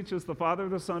Bible teaches the Father,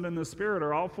 the Son, and the Spirit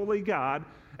are all fully God,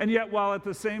 and yet while at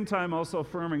the same time also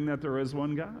affirming that there is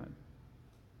one God.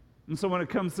 And so when it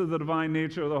comes to the divine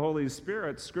nature of the Holy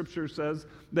Spirit, Scripture says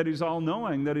that he's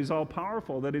all-knowing, that he's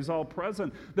all-powerful, that he's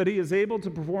all-present, that he is able to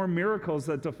perform miracles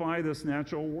that defy this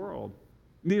natural world.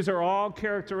 These are all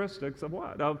characteristics of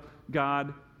what? Of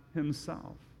God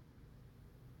himself.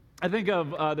 I think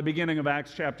of the beginning of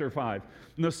Acts chapter 5,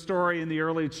 and the story in the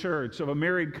early church of a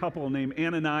married couple named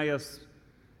Ananias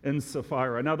and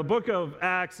Sapphira. Now, the book of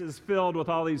Acts is filled with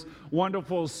all these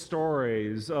wonderful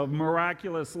stories of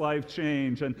miraculous life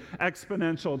change and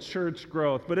exponential church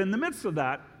growth. But in the midst of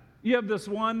that, you have this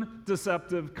one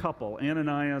deceptive couple,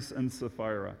 Ananias and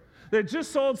Sapphira. They had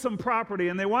just sold some property,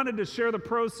 and they wanted to share the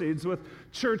proceeds with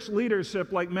church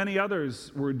leadership like many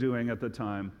others were doing at the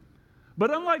time. But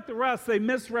unlike the rest, they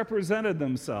misrepresented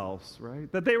themselves,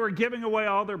 right? That they were giving away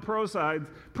all their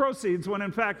proceeds when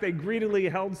in fact they greedily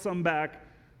held some back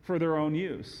for their own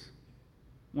use.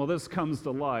 Well, this comes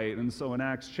to light, and so in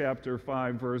Acts chapter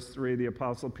 5, verse 3, the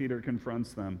Apostle Peter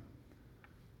confronts them.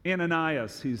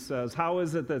 Ananias, he says, how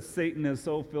is it that Satan has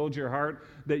so filled your heart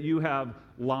that you have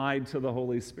lied to the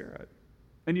Holy Spirit?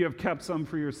 And you have kept some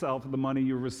for yourself of the money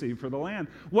you received for the land.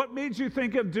 What made you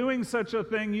think of doing such a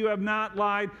thing? You have not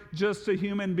lied just to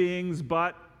human beings,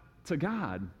 but to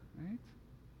God, right?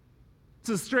 It's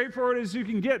as straightforward as you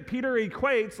can get. Peter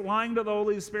equates lying to the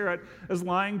Holy Spirit as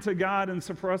lying to God. And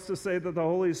so for us to say that the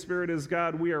Holy Spirit is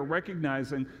God, we are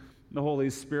recognizing the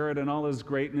Holy Spirit and all his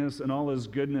greatness and all his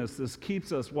goodness. This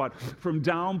keeps us, what? From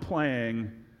downplaying,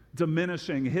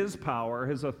 diminishing his power,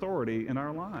 his authority in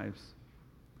our lives.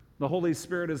 The Holy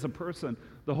Spirit is a person.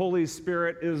 The Holy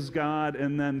Spirit is God.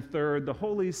 And then third, the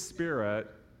Holy Spirit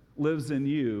lives in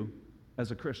you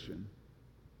as a Christian.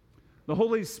 The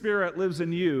Holy Spirit lives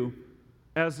in you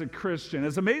as a Christian.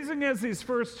 As amazing as these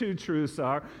first two truths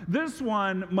are, this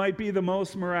one might be the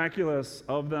most miraculous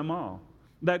of them all.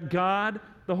 That God,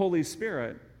 the Holy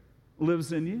Spirit,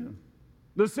 lives in you.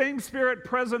 The same Spirit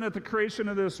present at the creation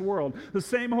of this world. The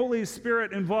same Holy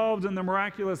Spirit involved in the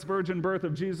miraculous virgin birth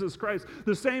of Jesus Christ.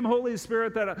 The same Holy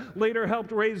Spirit that later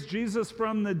helped raise Jesus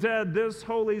from the dead. This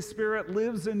Holy Spirit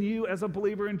lives in you as a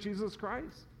believer in Jesus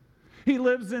Christ. He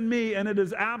lives in me, and it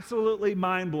is absolutely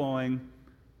mind-blowing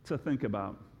to think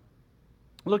about.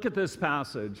 Look at this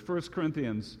passage, 1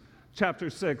 Corinthians chapter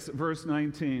 6, verse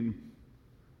 19.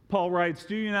 Paul writes,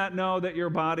 do you not know that your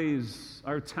bodies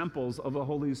are temples of the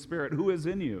Holy Spirit, who is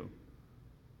in you,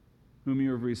 whom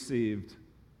you have received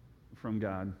from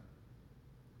God?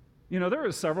 You know, there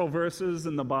are several verses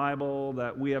in the Bible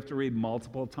that we have to read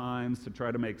multiple times to try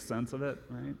to make sense of it,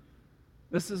 right?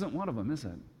 This isn't one of them, is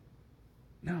it?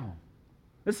 No.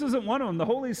 This isn't one of them. The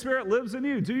Holy Spirit lives in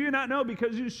you. Do you not know?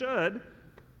 Because you should.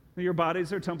 Your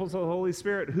bodies are temples of the Holy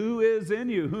Spirit, who is in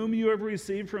you, whom you have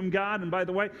received from God. And by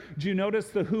the way, do you notice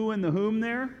the who and the whom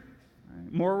there?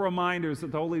 Right. More reminders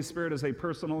that the Holy Spirit is a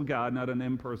personal God, not an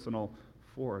impersonal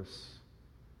force.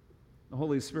 The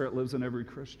Holy Spirit lives in every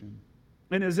Christian.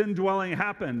 And his indwelling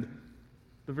happened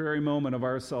the very moment of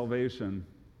our salvation.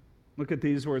 Look at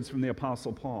these words from the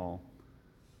Apostle Paul,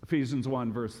 Ephesians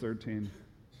 1, verse 13.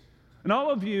 And all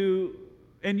of you,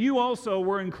 and you also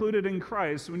were included in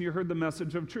Christ when you heard the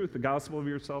message of truth, the gospel of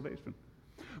your salvation.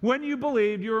 When you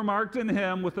believed, you were marked in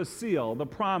him with a seal, the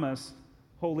promised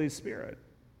Holy Spirit,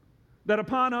 that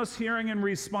upon us hearing and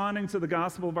responding to the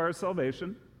gospel of our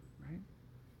salvation, right,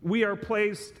 we are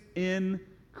placed in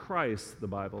Christ, the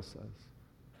Bible says.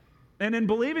 And in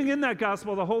believing in that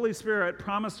gospel, the Holy Spirit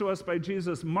promised to us by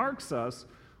Jesus marks us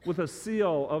with a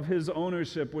seal of his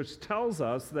ownership, which tells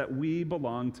us that we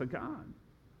belong to God.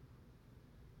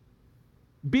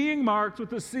 Being marked with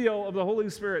the seal of the Holy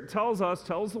Spirit tells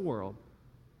the world,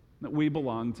 that we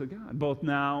belong to God, both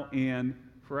now and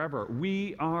forever.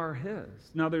 We are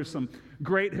his. Now, there's some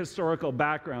great historical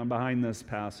background behind this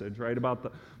passage, right,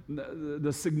 about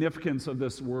the significance of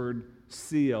this word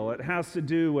seal. It has to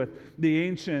do with the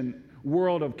ancient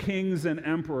world of kings and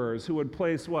emperors who would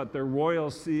place what? Their royal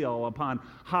seal upon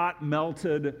hot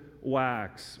melted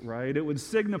wax, right? It would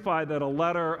signify that a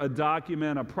letter, a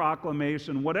document, a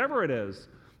proclamation, whatever it is,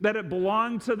 that it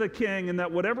belonged to the king and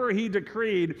that whatever he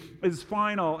decreed is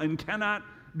final and cannot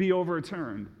be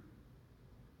overturned.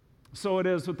 So it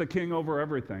is with the king over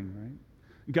everything,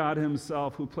 right? God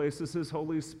himself, who places his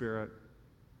Holy Spirit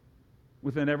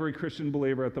within every Christian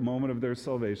believer at the moment of their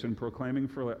salvation, proclaiming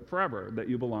forever that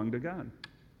you belong to God.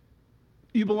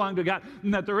 You belong to God,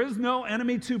 and that there is no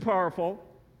enemy too powerful,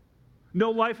 no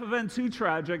life event too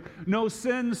tragic, no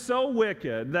sin so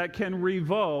wicked that can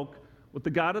revoke what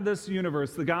the God of this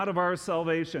universe, the God of our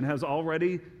salvation, has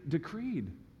already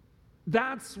decreed.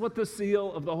 That's what the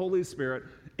seal of the Holy Spirit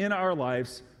in our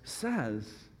lives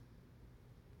says.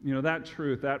 You know, that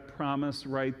truth, that promise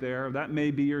right there, that may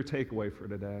be your takeaway for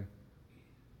today.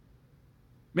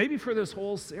 Maybe for this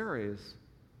whole series,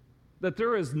 that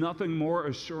there is nothing more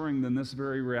assuring than this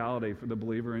very reality for the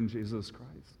believer in Jesus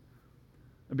Christ.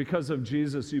 And because of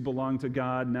Jesus, you belong to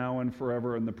God now and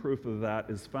forever, and the proof of that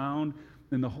is found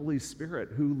in the Holy Spirit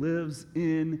who lives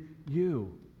in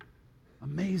you.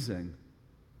 Amazing.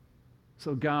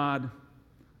 So God,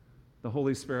 the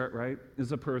Holy Spirit, right,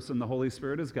 is a person. The Holy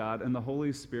Spirit is God, and the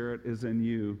Holy Spirit is in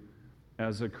you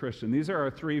as a Christian. These are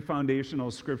our three foundational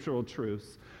scriptural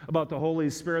truths about the Holy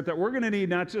Spirit that we're going to need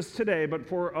not just today, but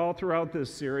for all throughout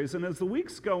this series. And as the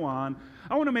weeks go on,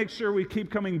 I want to make sure we keep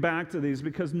coming back to these,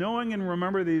 because knowing and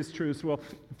remember these truths will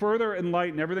further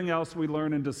enlighten everything else we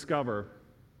learn and discover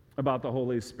about the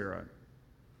Holy Spirit.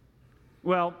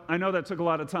 Well, I know that took a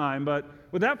lot of time, but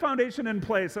with that foundation in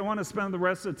place, I want to spend the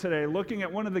rest of today looking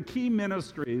at one of the key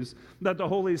ministries that the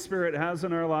Holy Spirit has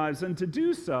in our lives. And to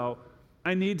do so,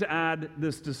 I need to add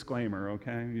this disclaimer,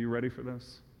 okay? Are you ready for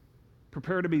this?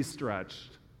 Prepare to be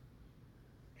stretched.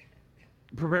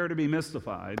 Prepare to be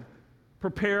mystified.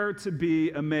 Prepare to be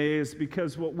amazed,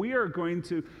 because what we are going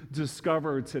to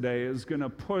discover today is going to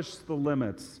push the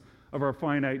limits of our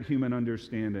finite human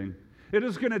understanding. It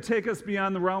is going to take us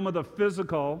beyond the realm of the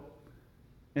physical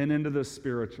and into the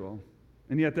spiritual.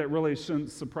 And yet that really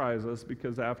shouldn't surprise us,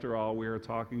 because after all, we are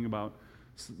talking about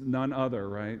none other,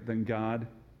 right, than God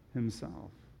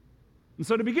himself. And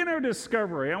so to begin our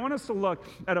discovery, I want us to look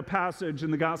at a passage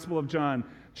in the Gospel of John,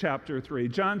 chapter 3.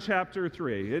 John chapter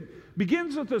 3. It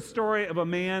begins with the story of a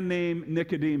man named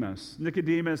Nicodemus.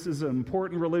 Nicodemus is an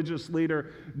important religious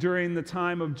leader during the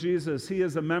time of Jesus. He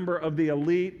is a member of the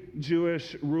elite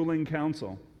Jewish ruling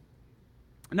council.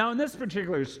 Now, in this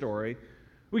particular story,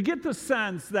 we get the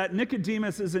sense that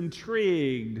Nicodemus is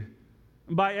intrigued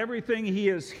by everything he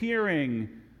is hearing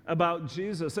about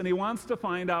Jesus, and he wants to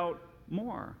find out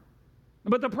more.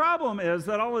 But the problem is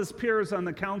that all his peers on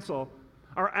the council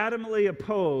are adamantly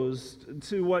opposed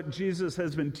to what Jesus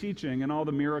has been teaching and all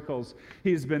the miracles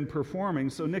he's been performing.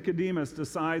 So Nicodemus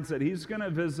decides that he's going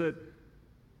to visit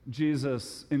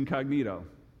Jesus incognito,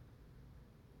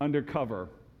 undercover,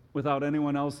 without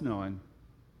anyone else knowing.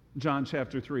 John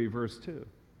chapter 3, verse 2.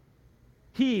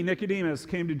 He, Nicodemus,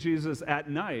 came to Jesus at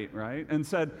night, right, and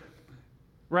said,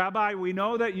 "Rabbi, we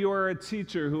know that you are a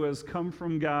teacher who has come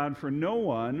from God, for no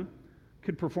one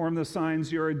could perform the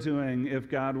signs you are doing if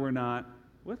God were not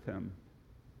with him."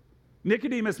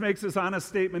 Nicodemus makes this honest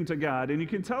statement to God, and you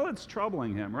can tell it's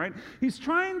troubling him, right? He's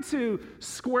trying to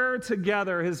square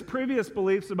together his previous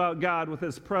beliefs about God with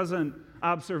his present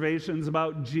observations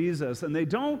about Jesus, and they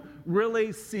don't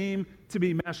really seem to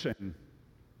be meshing.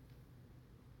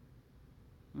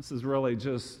 This is really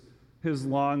just his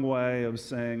long way of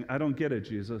saying, I don't get it,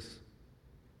 Jesus.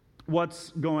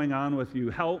 What's going on with you?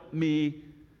 Help me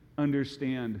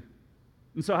understand.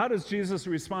 And so how does Jesus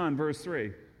respond? Verse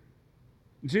 3.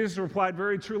 Jesus replied,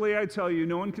 very truly I tell you,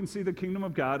 no one can see the kingdom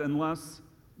of God unless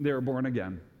they are born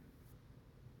again.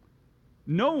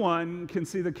 No one can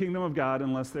see the kingdom of God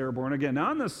unless they are born again.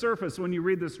 Now on the surface, when you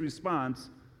read this response,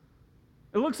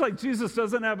 it looks like Jesus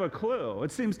doesn't have a clue.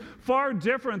 It seems far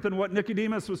different than what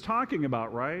Nicodemus was talking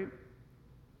about, right?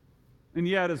 And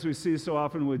yet, as we see so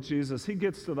often with Jesus, he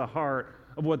gets to the heart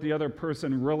of what the other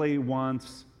person really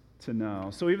wants to know.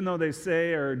 So even though they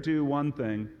say or do one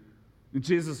thing,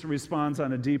 Jesus responds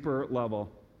on a deeper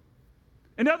level.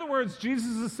 In other words,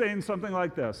 Jesus is saying something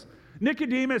like this.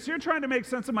 Nicodemus, you're trying to make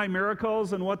sense of my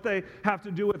miracles and what they have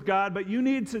to do with God, but you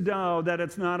need to know that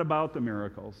it's not about the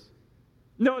miracles.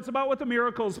 No, it's about what the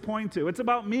miracles point to. It's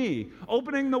about me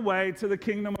opening the way to the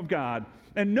kingdom of God.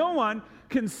 And no one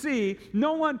can see,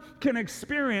 no one can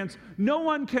experience, no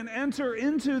one can enter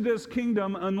into this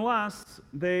kingdom unless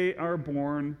they are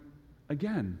born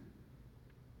again.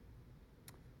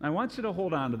 I want you to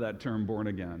hold on to that term, born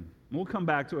again. We'll come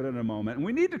back to it in a moment. And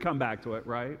we need to come back to it,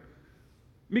 right?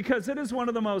 Because it is one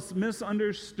of the most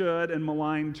misunderstood and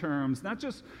maligned terms, not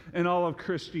just in all of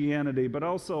Christianity, but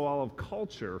also all of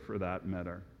culture for that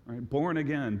matter. Right? Born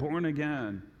again, born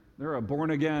again. They're a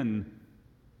born again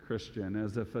Christian,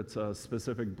 as if it's a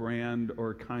specific brand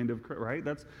or kind of, right?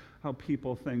 That's how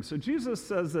people think. So Jesus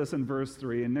says this in verse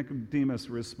 3, and Nicodemus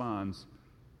responds,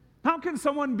 how can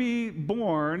someone be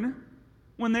born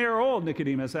when they are old?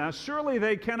 Nicodemus asked. Surely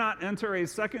they cannot enter a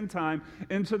second time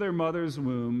into their mother's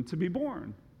womb to be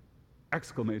born.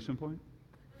 Exclamation point.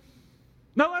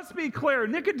 Now let's be clear.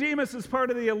 Nicodemus is part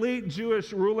of the elite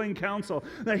Jewish ruling council.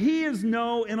 Now he is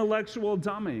no intellectual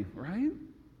dummy, right?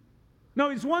 No,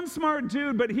 he's one smart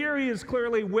dude, but here he is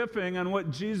clearly whiffing on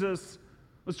what Jesus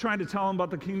was trying to tell him about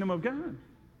the kingdom of God.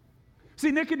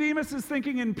 See, Nicodemus is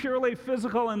thinking in purely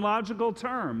physical and logical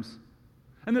terms.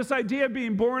 And this idea of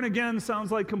being born again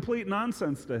sounds like complete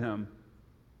nonsense to him.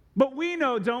 But we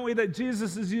know, don't we, that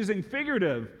Jesus is using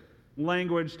figurative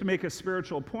language to make a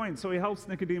spiritual point. So he helps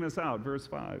Nicodemus out. Verse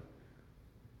 5.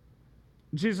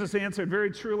 Jesus answered, very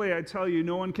truly I tell you,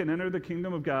 no one can enter the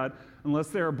kingdom of God unless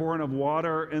they are born of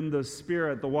water and the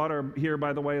Spirit. The water here,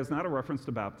 by the way, is not a reference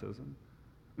to baptism,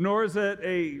 nor is it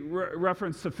a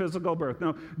reference to physical birth.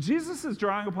 No, Jesus is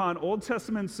drawing upon Old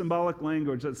Testament symbolic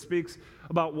language that speaks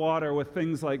about water with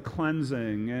things like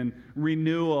cleansing and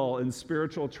renewal and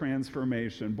spiritual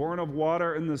transformation. Born of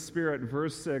water and the Spirit,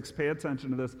 verse 6, pay attention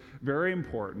to this, very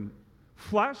important.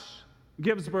 Flesh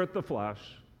gives birth to flesh,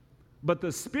 but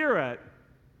the Spirit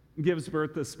gives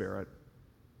birth to spirit.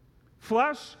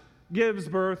 Flesh gives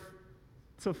birth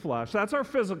to flesh. That's our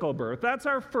physical birth. That's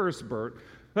our first birth.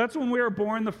 That's when we are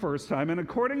born the first time. And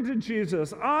according to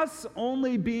Jesus, us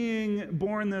only being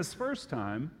born this first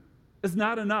time is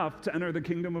not enough to enter the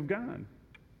kingdom of God.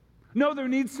 No, there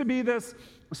needs to be this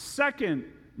second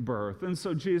birth. And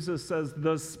so Jesus says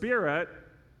the Spirit,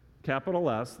 capital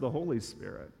S, the Holy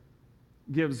Spirit,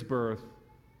 gives birth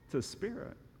to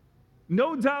spirit.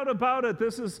 No doubt about it,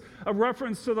 this is a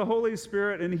reference to the Holy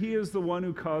Spirit, and he is the one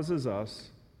who causes us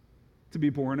to be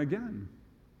born again.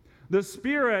 The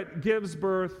Spirit gives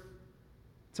birth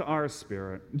to our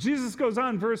spirit. Jesus goes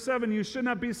on, verse 7, you should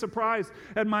not be surprised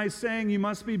at my saying you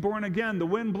must be born again. The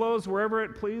wind blows wherever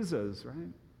it pleases,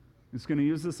 right? He's going to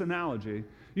use this analogy.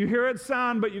 You hear it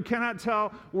sound, but you cannot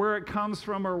tell where it comes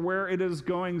from or where it is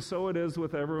going. So it is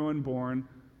with everyone born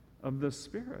of the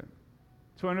Spirit.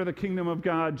 To enter the kingdom of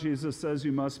God, Jesus says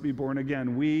you must be born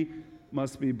again. We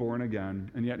must be born again.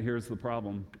 And yet here's the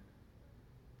problem,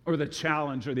 or the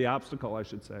challenge, or the obstacle, I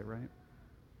should say, right?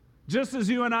 Just as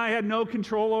you and I had no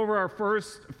control over our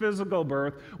first physical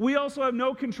birth, we also have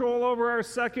no control over our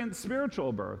second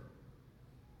spiritual birth.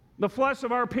 The flesh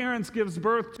of our parents gives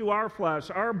birth to our flesh,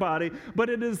 our body, but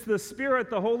it is the Spirit,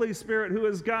 the Holy Spirit, who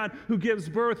is God, who gives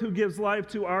birth, who gives life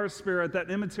to our spirit, that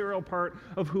immaterial part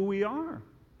of who we are.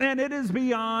 And it is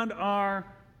beyond our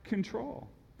control.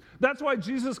 That's why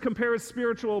Jesus compares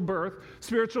spiritual birth,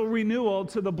 spiritual renewal,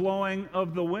 to the blowing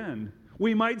of the wind.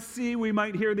 We might see, we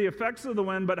might hear the effects of the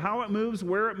wind, but how it moves,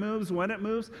 where it moves, when it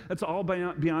moves, it's all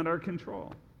beyond our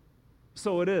control.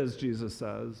 So it is, Jesus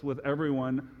says, with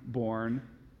everyone born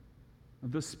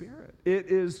of the Spirit. It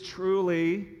is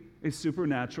truly a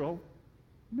supernatural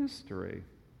mystery.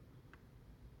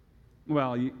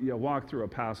 Well, you walk through a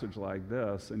passage like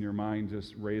this, and your mind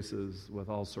just races with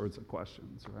all sorts of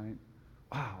questions, right?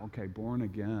 Wow, okay, born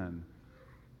again.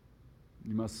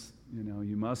 You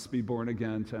must be born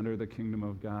again to enter the kingdom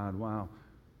of God. Wow.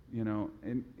 You know,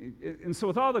 and so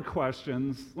with all the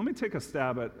questions, let me take a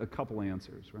stab at a couple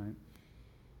answers, right?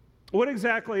 What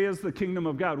exactly is the kingdom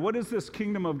of God? What is this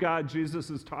kingdom of God Jesus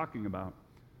is talking about?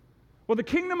 Well, the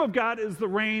kingdom of God is the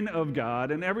reign of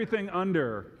God and everything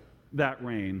under that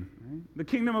reign. Right? The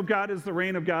kingdom of God is the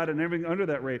reign of God and everything under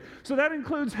that reign. So that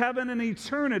includes heaven and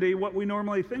eternity, what we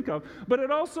normally think of, but it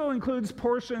also includes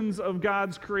portions of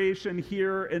God's creation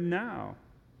here and now.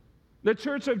 The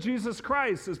Church of Jesus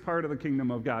Christ is part of the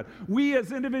kingdom of God. We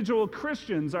as individual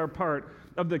Christians are part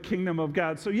of the kingdom of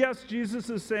God. So yes, Jesus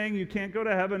is saying you can't go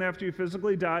to heaven after you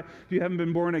physically die if you haven't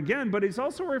been born again, but he's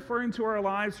also referring to our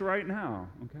lives right now,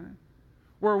 okay?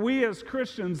 Where we as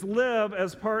Christians live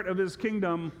as part of his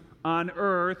kingdom on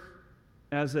earth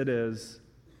as it is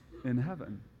in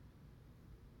heaven.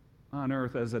 On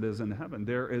earth as it is in heaven.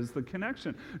 There is the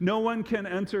connection. No one can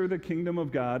enter the kingdom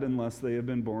of God unless they have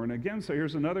been born again. So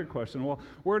here's another question. Well,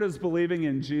 where does believing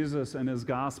in Jesus and his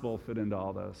gospel fit into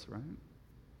all this, right?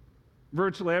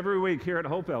 Virtually every week here at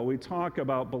Hopevale, we talk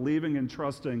about believing and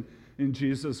trusting in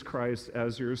Jesus Christ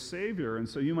as your Savior. And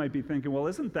so you might be thinking, well,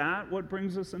 isn't that what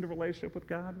brings us into relationship with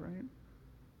God, right?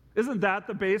 Isn't that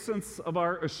the basis of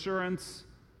our assurance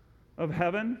of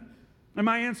heaven? And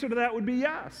my answer to that would be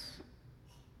yes.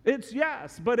 It's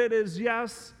yes, but it is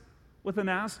yes with an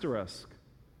asterisk.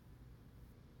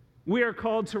 We are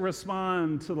called to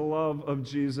respond to the love of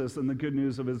Jesus and the good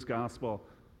news of his gospel,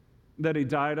 that he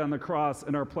died on the cross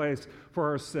in our place for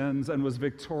our sins and was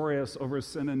victorious over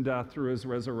sin and death through his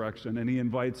resurrection. And he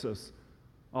invites us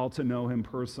all to know him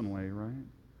personally, right?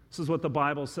 This is what the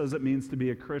Bible says it means to be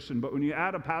a Christian. But when you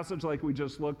add a passage like we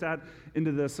just looked at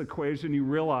into this equation, you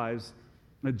realize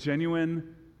a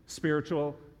genuine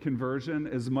spiritual conversion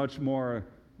is much more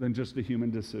than just a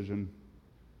human decision.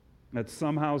 That's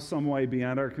somehow, some way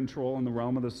beyond our control in the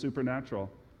realm of the supernatural.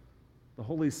 The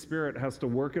Holy Spirit has to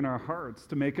work in our hearts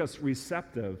to make us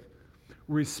receptive,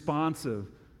 responsive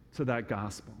to that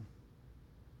gospel.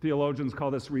 Theologians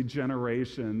call this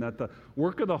regeneration, that the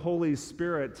work of the Holy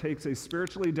Spirit takes a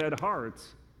spiritually dead heart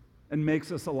and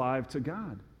makes us alive to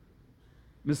God.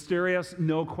 Mysterious,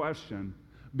 no question.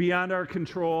 Beyond our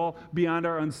control, beyond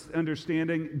our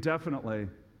understanding, definitely.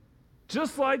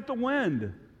 Just like the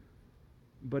wind,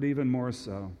 but even more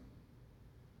so.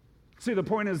 See, the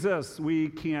point is this: we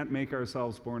can't make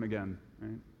ourselves born again,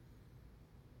 right?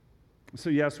 So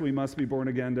yes, we must be born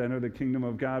again to enter the kingdom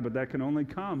of God, but that can only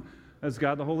come as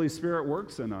God the Holy Spirit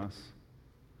works in us.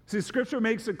 See, Scripture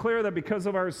makes it clear that because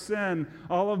of our sin,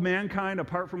 all of mankind,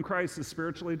 apart from Christ, is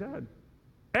spiritually dead.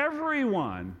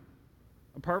 Everyone,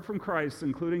 apart from Christ,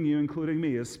 including you, including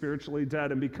me, is spiritually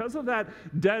dead. And because of that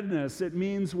deadness, it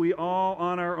means we all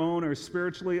on our own are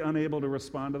spiritually unable to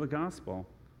respond to the gospel.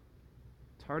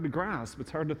 It's hard to grasp, it's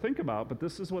hard to think about, but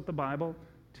this is what the Bible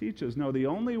teaches. No, the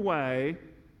only way,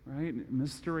 right,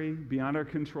 mystery beyond our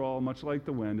control, much like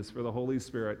the wind, is for the Holy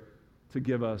Spirit to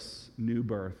give us new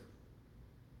birth,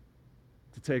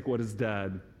 to take what is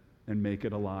dead and make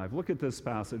it alive. Look at this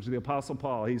passage. The Apostle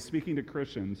Paul, he's speaking to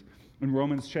Christians in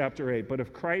Romans chapter 8. But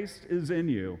if Christ is in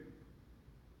you,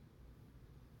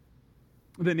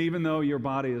 then even though your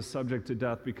body is subject to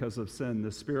death because of sin,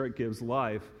 the Spirit gives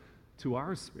life to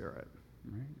our spirit.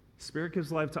 Right? Spirit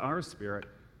gives life to our spirit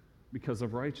because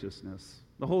of righteousness.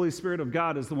 The Holy Spirit of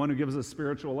God is the one who gives us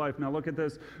spiritual life. Now look at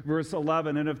this, verse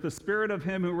 11. And if the Spirit of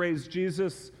him who raised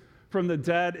Jesus from the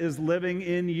dead is living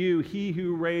in you, he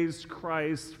who raised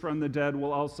Christ from the dead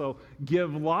will also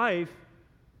give life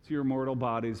to your mortal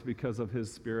bodies because of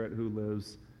his Spirit who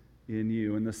lives in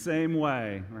you. In the same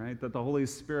way, right, that the Holy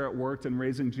Spirit worked in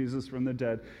raising Jesus from the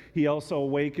dead, he also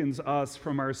awakens us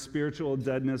from our spiritual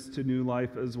deadness to new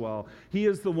life as well. He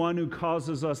is the one who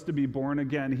causes us to be born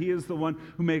again. He is the one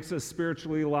who makes us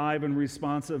spiritually alive and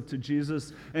responsive to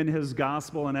Jesus and his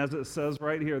gospel. And as it says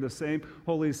right here, the same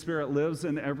Holy Spirit lives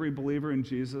in every believer in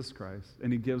Jesus Christ,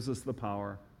 and he gives us the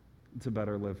power to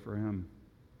better live for him.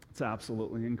 It's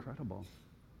absolutely incredible.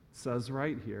 It says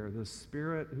right here, the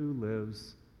Spirit who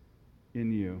lives in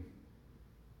you.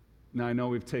 Now, I know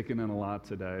we've taken in a lot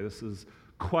today. This is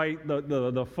quite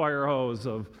the fire hose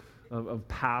of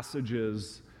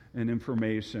passages and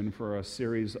information for a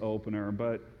series opener.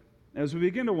 But as we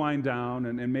begin to wind down,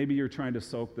 and maybe you're trying to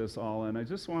soak this all in, I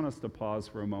just want us to pause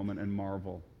for a moment and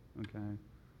marvel, okay?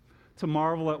 To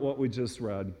marvel at what we just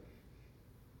read.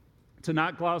 To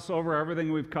not gloss over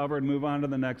everything we've covered and move on to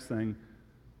the next thing,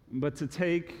 but to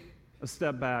take a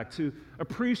step back, to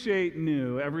appreciate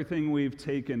new everything we've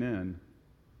taken in.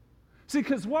 See,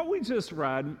 because what we just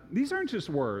read, these aren't just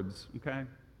words, okay?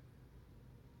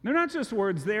 They're not just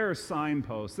words, they're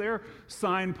signposts. They're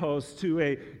signposts to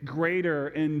a greater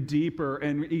and deeper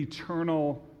and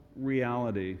eternal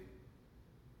reality.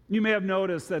 You may have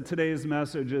noticed that today's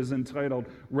message is entitled,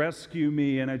 Rescue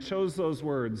Me, and I chose those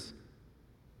words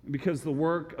because the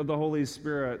work of the Holy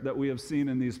Spirit that we have seen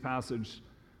in these passages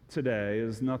today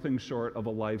is nothing short of a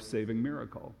life-saving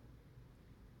miracle,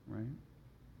 right?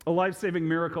 A life-saving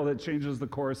miracle that changes the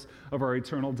course of our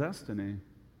eternal destiny.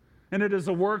 And it is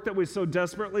a work that we so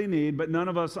desperately need, but none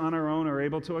of us on our own are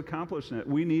able to accomplish it.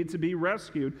 We need to be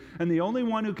rescued, and the only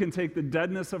one who can take the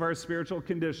deadness of our spiritual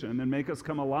condition and make us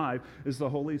come alive is the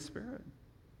Holy Spirit.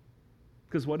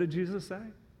 Because what did Jesus say?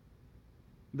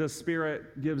 The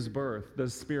Spirit gives birth, the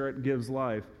Spirit gives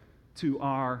life to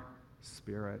our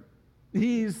spirit.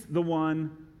 He's the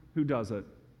one who does it,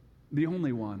 the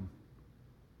only one.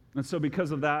 And so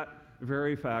because of that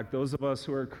very fact, those of us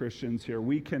who are Christians here,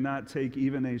 we cannot take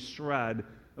even a shred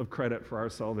of credit for our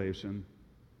salvation.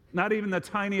 Not even the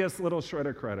tiniest little shred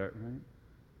of credit, right?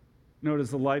 No, it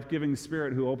is the life-giving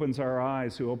Spirit who opens our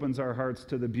eyes, who opens our hearts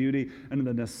to the beauty and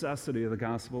the necessity of the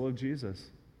gospel of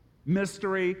Jesus.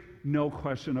 Mystery, no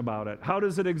question about it. How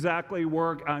does it exactly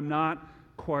work? I'm not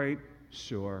quite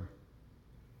sure.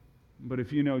 But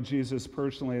if you know Jesus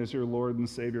personally as your Lord and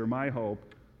Savior, my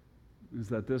hope is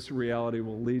that this reality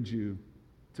will lead you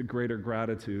to greater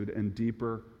gratitude and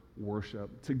deeper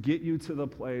worship, to get you to the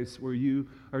place where you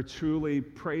are truly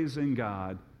praising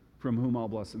God, from whom all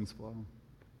blessings flow.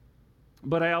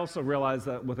 But I also realize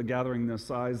that with a gathering this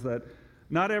size, that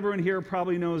not everyone here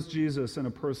probably knows Jesus in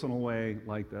a personal way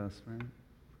like this, right?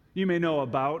 You may know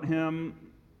about him,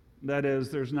 that is,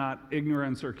 there's not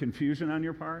ignorance or confusion on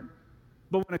your part,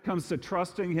 but when it comes to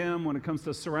trusting him, when it comes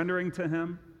to surrendering to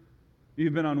him,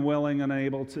 you've been unwilling and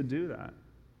unable to do that.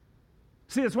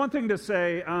 See, it's one thing to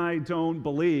say, I don't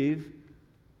believe,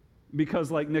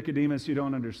 because like Nicodemus, you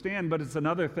don't understand, but it's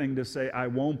another thing to say, I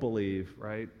won't believe,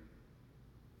 right?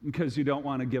 Because you don't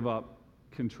want to give up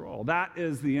control. That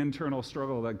is the internal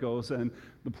struggle that goes in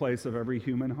the place of every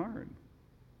human heart.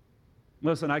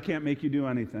 Listen, I can't make you do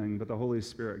anything, but the Holy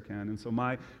Spirit can. And so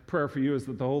my prayer for you is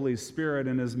that the Holy Spirit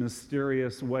in his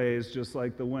mysterious ways, just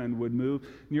like the wind, would move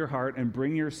in your heart and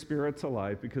bring your spirit to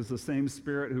life, because the same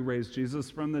Spirit who raised Jesus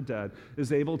from the dead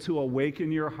is able to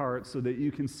awaken your heart so that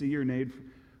you can see your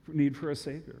need for a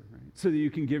Savior, right? So that you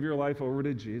can give your life over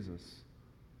to Jesus.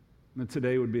 And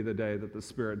today would be the day that the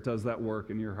Spirit does that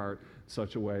work in your heart in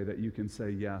such a way that you can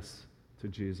say yes to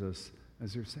Jesus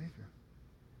as your Savior.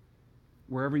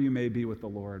 Wherever you may be with the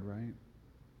Lord, right?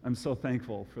 I'm so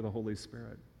thankful for the Holy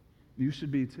Spirit. You should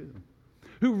be too.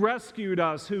 Who rescued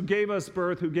us, who gave us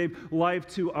birth, who gave life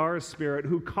to our spirit,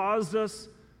 who caused us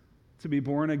to be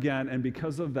born again, and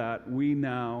because of that, we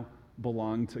now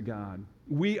belong to God.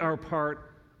 We are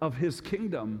part of his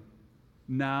kingdom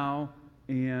now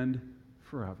and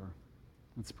forever.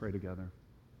 Let's pray together.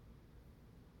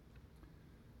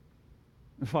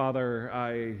 Father,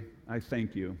 I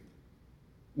thank you.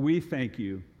 We thank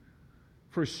you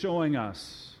for showing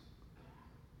us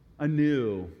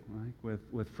anew, right,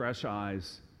 with fresh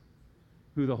eyes,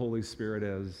 who the Holy Spirit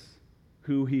is,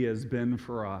 who he has been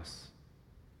for us.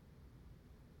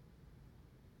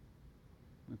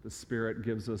 That the Spirit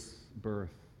gives us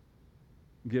birth,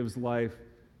 gives life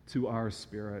to our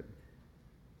spirit,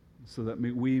 so that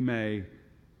we may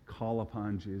call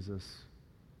upon Jesus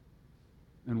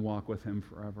and walk with him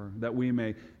forever, that we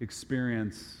may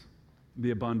experience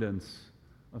the abundance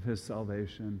of his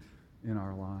salvation in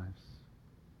our lives.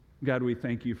 God, we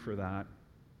thank you for that.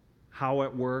 How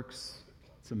it works,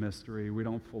 it's a mystery. We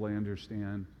don't fully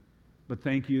understand. But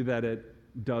thank you that it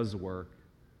does work.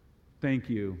 Thank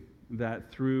you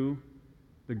that through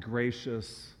the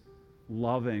gracious,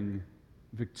 loving,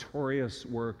 victorious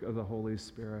work of the Holy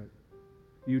Spirit,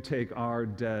 you take our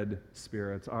dead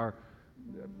spirits, our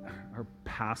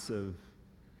passive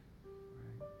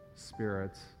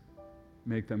spirits,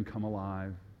 make them come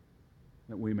alive,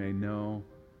 that we may know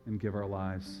and give our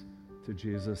lives to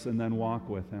Jesus and then walk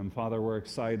with him. Father, we're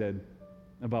excited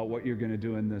about what you're going to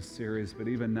do in this series, but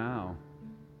even now,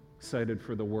 excited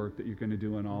for the work that you're going to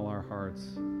do in all our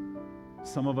hearts.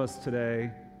 Some of us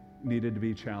today needed to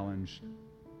be challenged.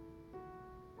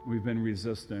 We've been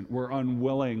resistant. We're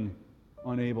unwilling,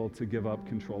 unable to give up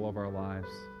control of our lives.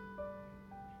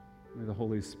 May the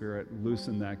Holy Spirit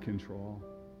loosen that control,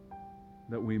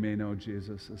 that we may know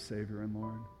Jesus as Savior and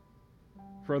Lord.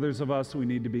 For others of us, we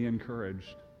need to be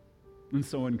encouraged. And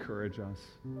so encourage us.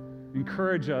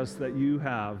 Encourage us that you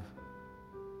have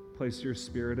placed your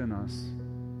Spirit in us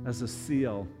as a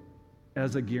seal,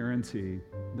 as a guarantee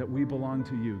that we belong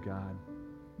to you, God,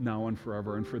 now and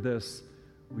forever. And for this,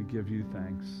 we give you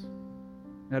thanks.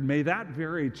 And may that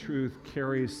very truth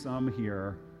carry some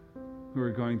here who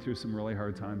are going through some really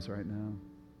hard times right now.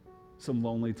 some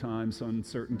lonely times, some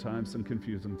uncertain times, some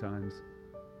confusing times.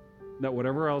 That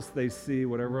whatever else they see,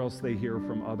 whatever else they hear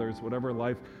from others, whatever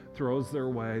life throws their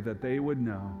way, that they would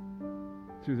know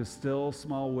through the still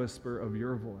small whisper of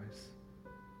your voice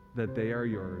that they are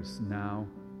yours now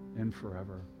and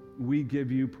forever. We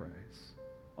give you praise,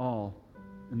 all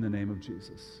in the name of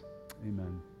Jesus.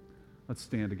 Amen. Let's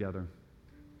stand together.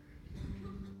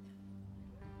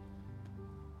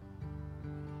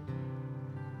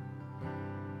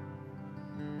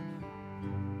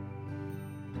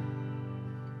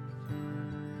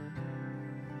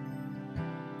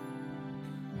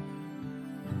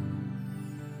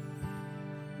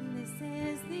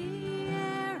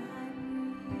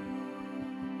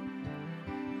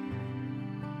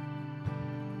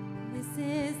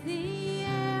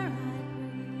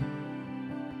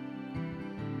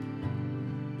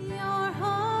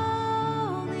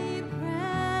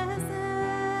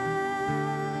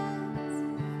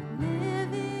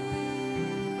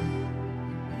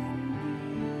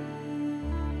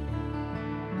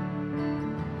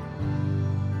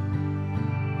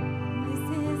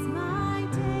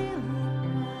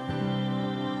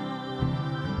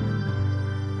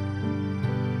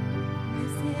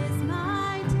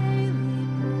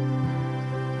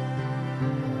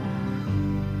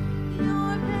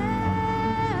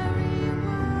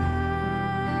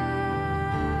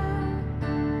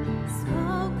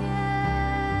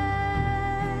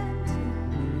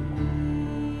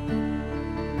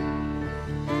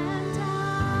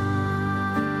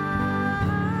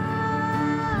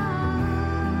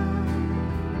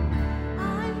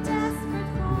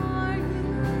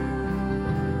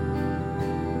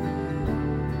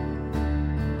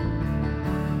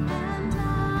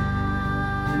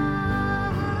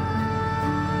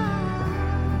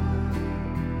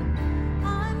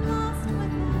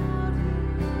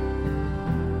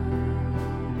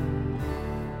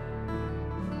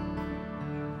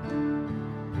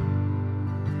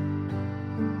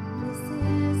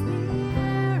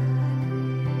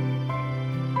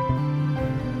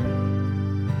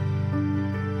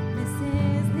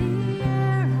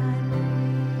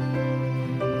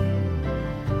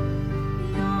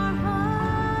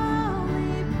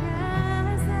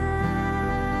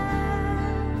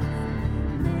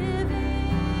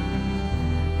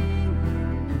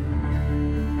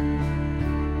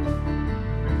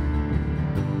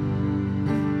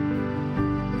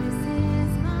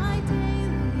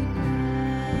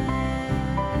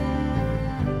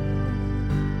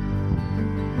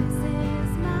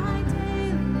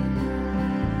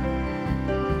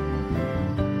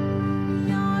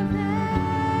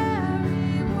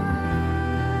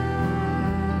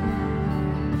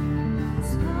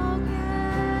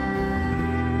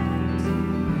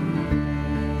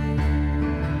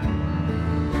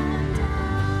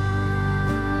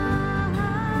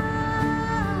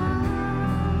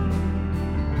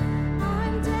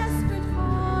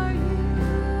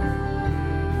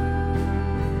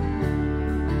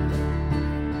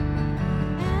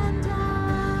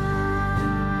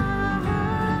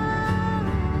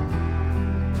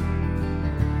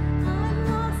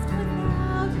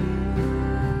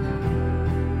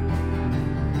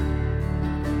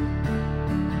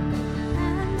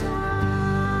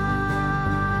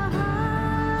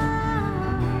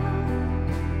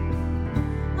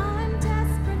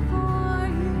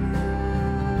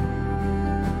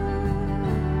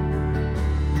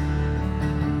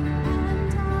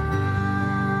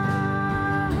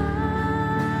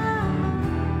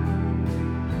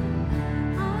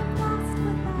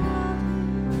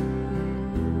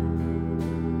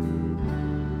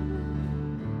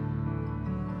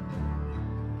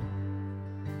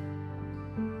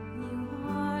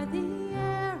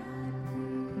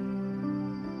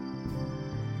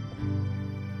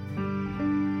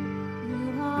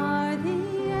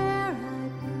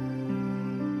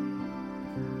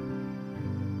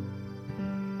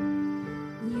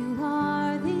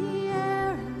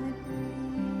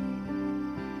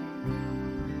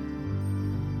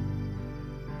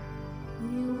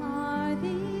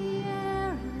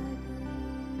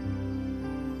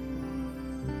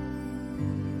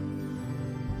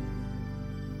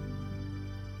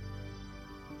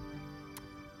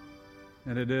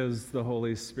 And it is the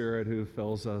Holy Spirit who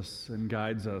fills us and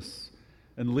guides us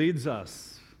and leads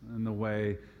us in the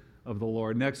way of the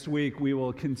Lord. Next week, we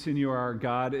will continue our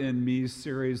God in Me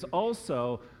series.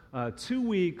 Also, 2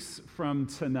 weeks from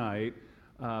tonight,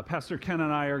 Pastor Ken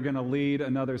and I are going to lead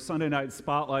another Sunday Night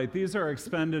Spotlight. These are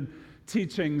expanded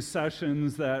teaching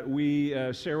sessions that we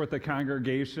share with the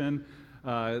congregation,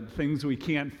 things we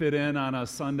can't fit in on a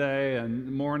Sunday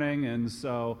and morning. And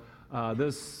so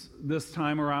This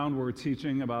time around, we're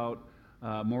teaching about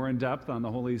more in depth on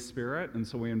the Holy Spirit, and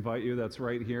so we invite you. That's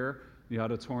right here, the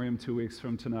auditorium, 2 weeks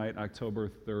from tonight, October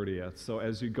 30th. So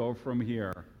as you go from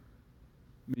here,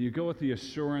 you go with the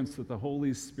assurance that the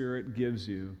Holy Spirit gives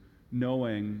you,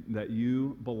 knowing that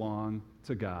you belong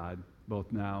to God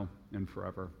both now and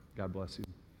forever. God bless you.